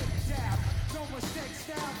bank, take down. No mistakes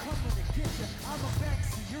now, coming to get you. I'm a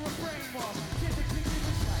Banksy, you're a brainwash. Get the picture of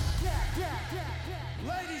the shot.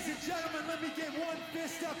 Ladies and gentlemen, let me get one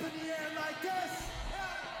fist up in the air like this.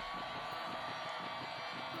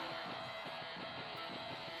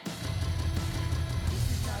 This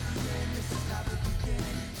is not the end, this is not the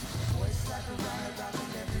beginning. Voice like a riot,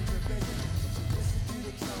 rocking every revision. Listen to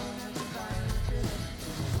the tone and the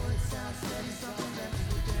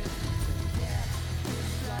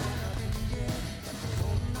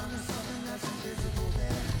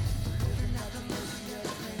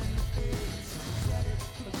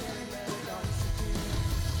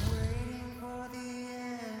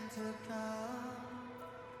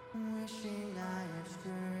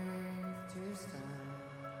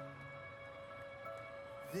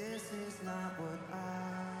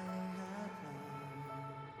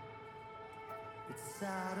It's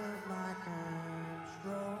out of my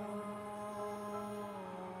control.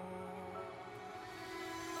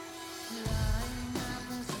 Lying at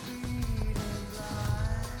the speed of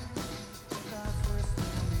light, thoughts were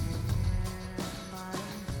spinning in my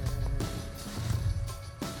head.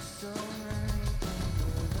 So many things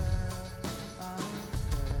were left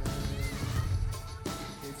unsaid.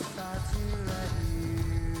 It's hard to let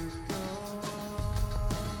you go.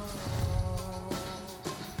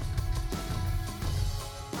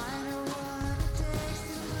 I know what it takes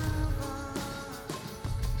to move on.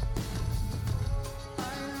 I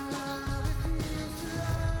know how it feels to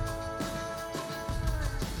run.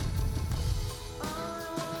 All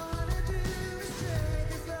I wanna do is trade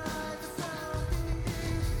this life for something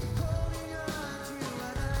new, holding on to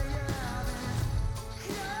what I haven't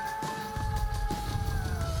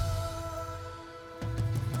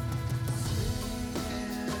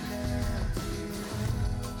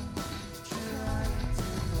trying to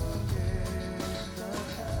forget the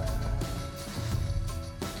past.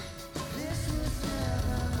 This was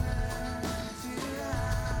never meant to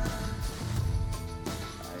last.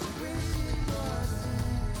 I wish it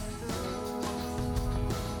wasn't so.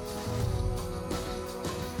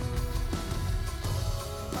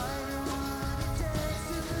 I know what it takes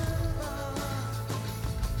to move on.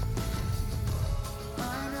 I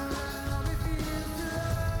know how it feels to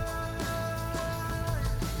run.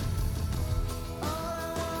 All I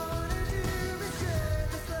wanna do is trade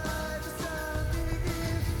this life for something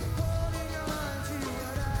new, holding on to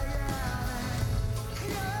what I haven't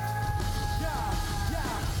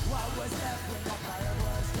got. What was left when the fire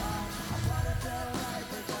was gone? I wanna feel right,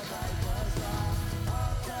 but the light was wrong.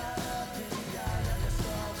 All caught up in the eye of the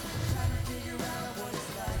storm, trying to figure out what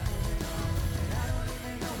it's like moving on. And I don't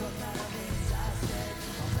even know what kind of things I said.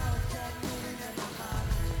 Now it kept moving in my mind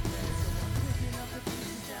again. So I'm picking up the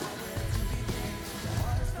pieces now, where to begin? The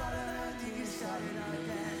hardest part of ending is starting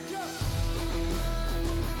again.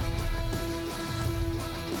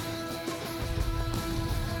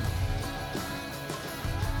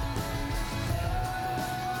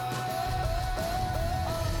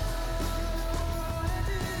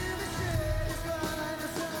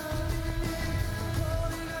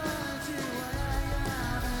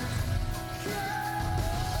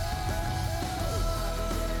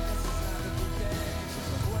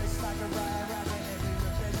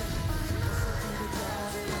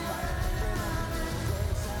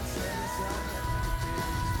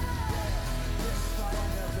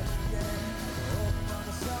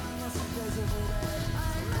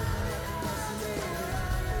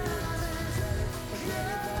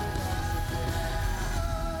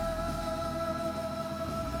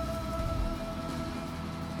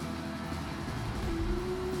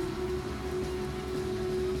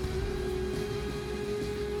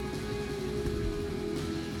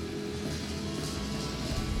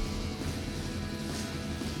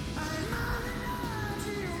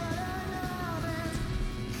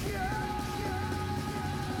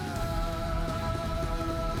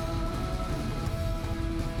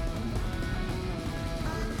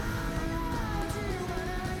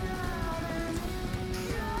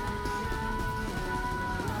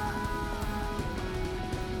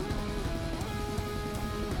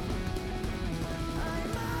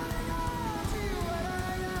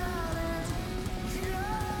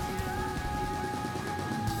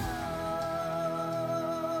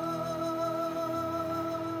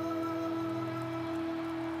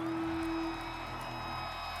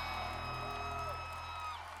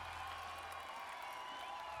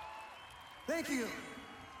 Thank you.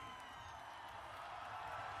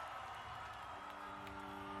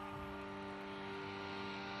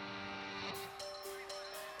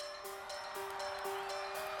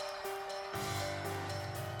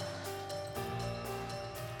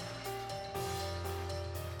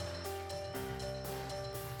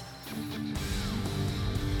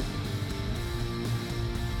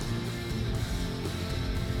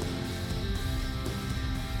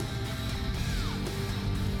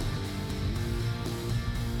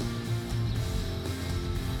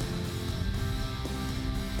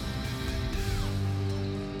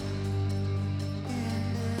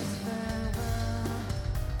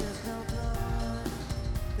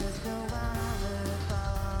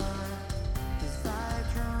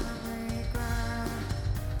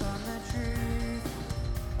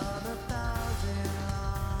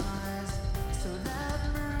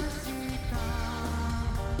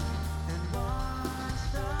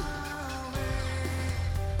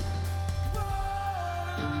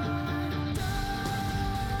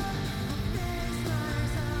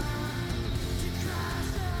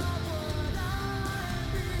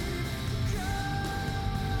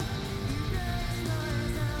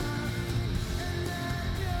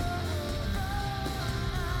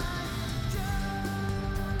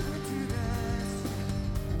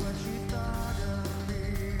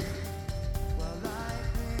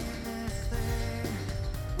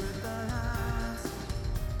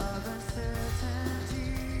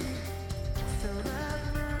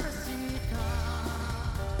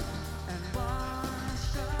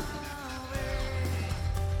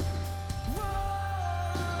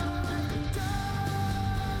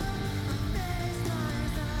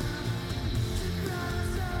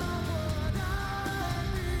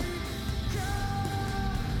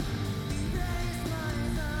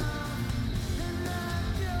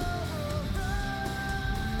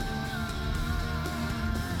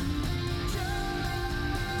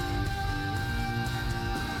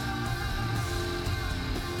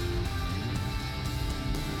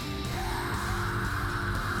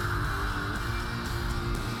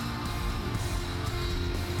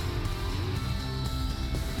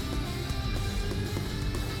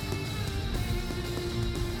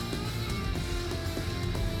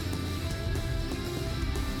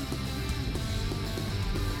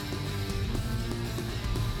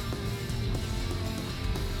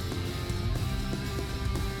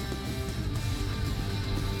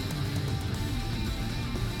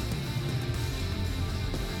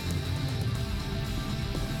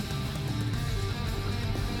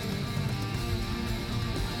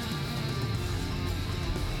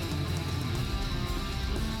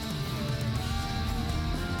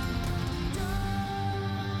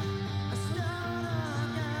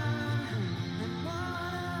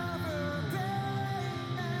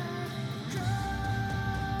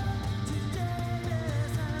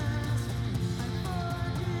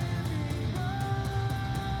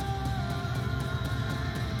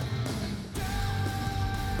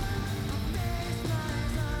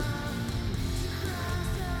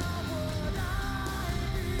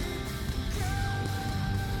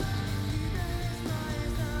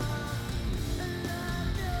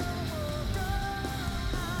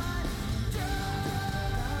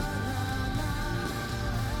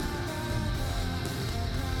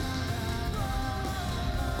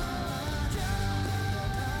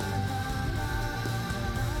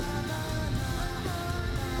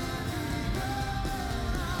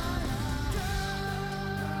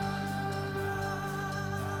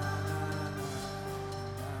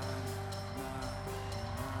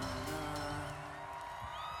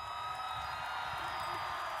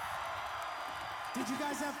 Did you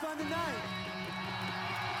guys have fun tonight?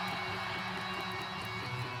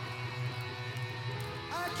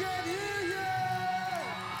 I can't hear you!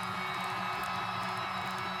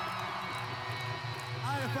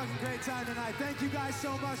 I had a fucking great time tonight. Thank you guys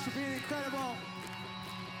so much for being incredible.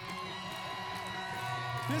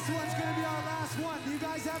 This one's gonna be our last one. Do you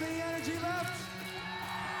guys have any energy left?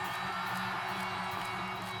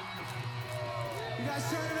 You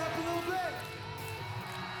guys turn it up a little bit?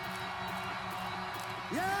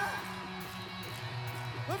 Yeah?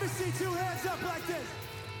 Let me see 2 hands up like this.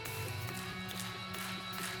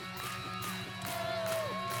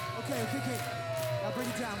 Okay. Now bring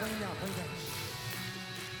it down, bring it down.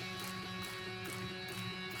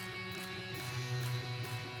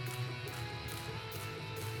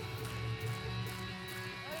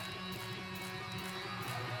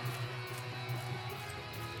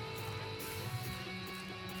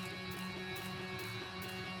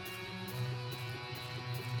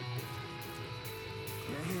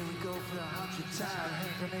 Yeah, here we go for the 100th time.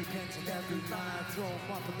 Hand grenade pens in every line. Throw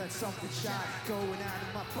 'em up and let something shine. Going out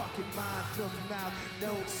of my fucking mind. Fill them out,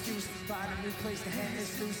 no excuse. Find a new place to hang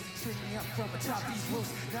this loose. String me up from atop these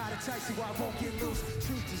roofs. Not enticed so I won't get loose.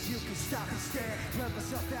 Truth is you can stop and stare. Let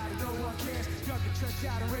myself out and no one cares. Dug a trench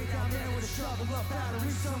out and right down there with a shovel up out of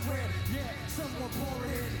reach somewhere. Yeah, someone pour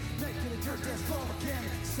it in. Making a dirt dance fall again.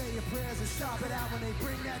 Say your prayers and stop it out when they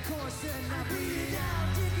bring that chorus in. Now beat it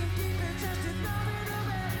out. Digging deeper just to know it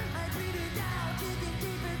away. I beat it down. Digging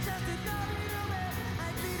deeper just to know it away. I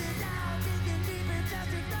beat it down. Digging deeper just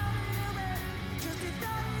to know it away. Just to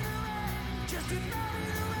know it away. Just to know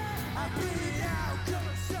it away. I beat it out. Come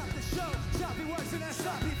and stop the show. Choppy words and that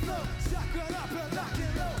sloppy flow. Suck it up and lock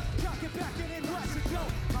it low. Cock it back and in watch it go.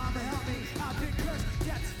 Mama help me, I've been cursed.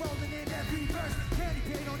 Death's falling in every verse. Candy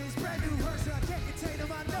paint on his brand new hearse. I can't contain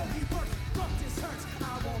him, I know he works. Fuck this hurts,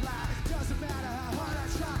 I won't lie. Doesn't matter how hard I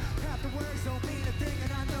try. Half the words don't mean a thing,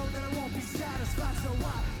 and I know that I won't be satisfied. So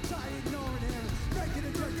I try ignoring him. Making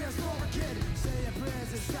a dirt dance for a kid. Say your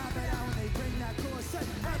prayers and stop it out when they bring that chorus in.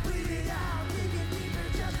 I bleed it out, digging deeper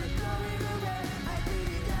just to throw it away. I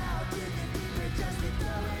bleed it out, digging deeper just to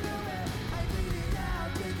throw it away. I bleed it out,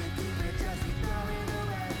 digging deeper just to throw it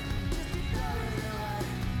away. Just to throw it away.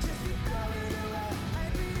 Just to throw it away. I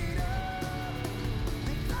bleed it up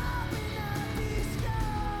and climbing up these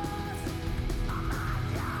scars. I'm on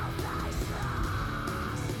your face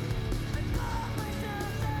lost. I love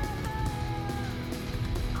myself ever.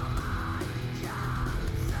 I'm on your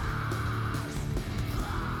side. Lost.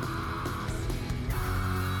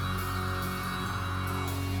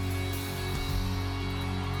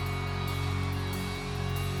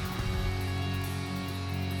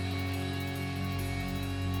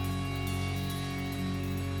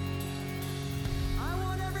 I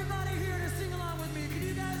want everybody here to sing along with me. Can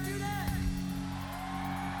you guys do that?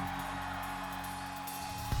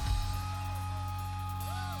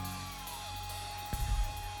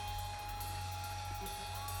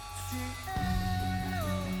 Sing,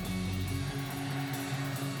 eh-oh.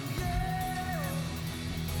 Yeah.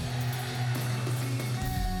 Sing,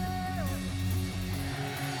 eh-oh.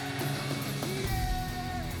 Yeah.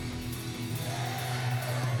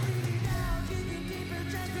 I bleed it out, digging deeper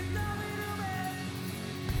just to throw it away.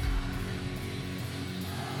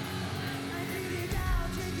 I bleed it out,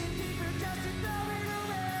 digging deeper just to throw it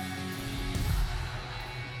away.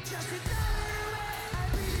 Just to throw it away. I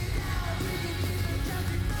bleed it out, digging deeper just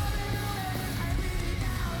to throw it away. I bleed it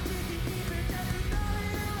out, digging deeper just to throw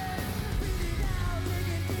it away. Bleed it out,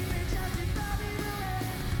 digging deeper just to throw it away.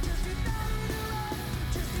 Just to throw it away.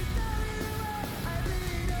 Just to throw it away. I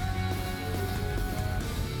bleed it up.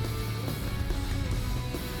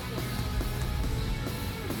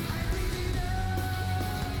 I bleed it up.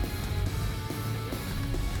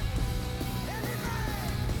 Everybody.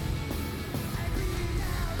 I bleed it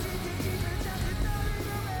out, digging deeper just to throw it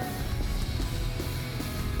away.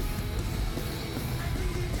 I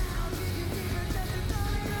bleed it out, digging deeper just to throw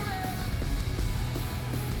it away.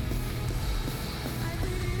 I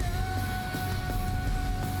bleed it up.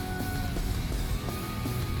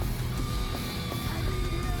 I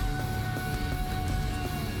bleed it up.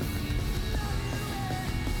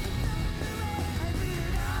 I bleed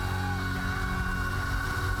it out.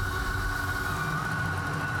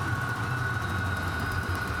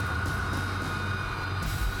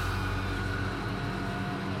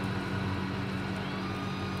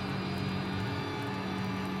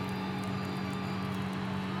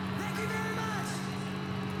 Thank you very much.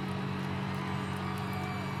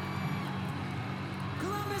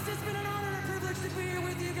 Columbus, it's been an honor and privilege to be here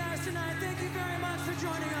with you guys tonight. Thank you very much for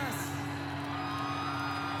joining us.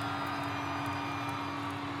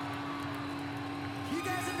 You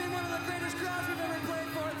guys have been one of the greatest crowds we've ever played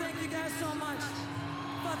for. Thank you guys so much.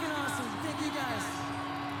 Fucking awesome. Thank you guys.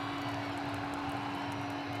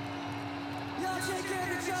 Y'all take care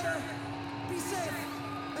of each other. Be safe.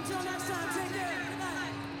 Until next time, take care.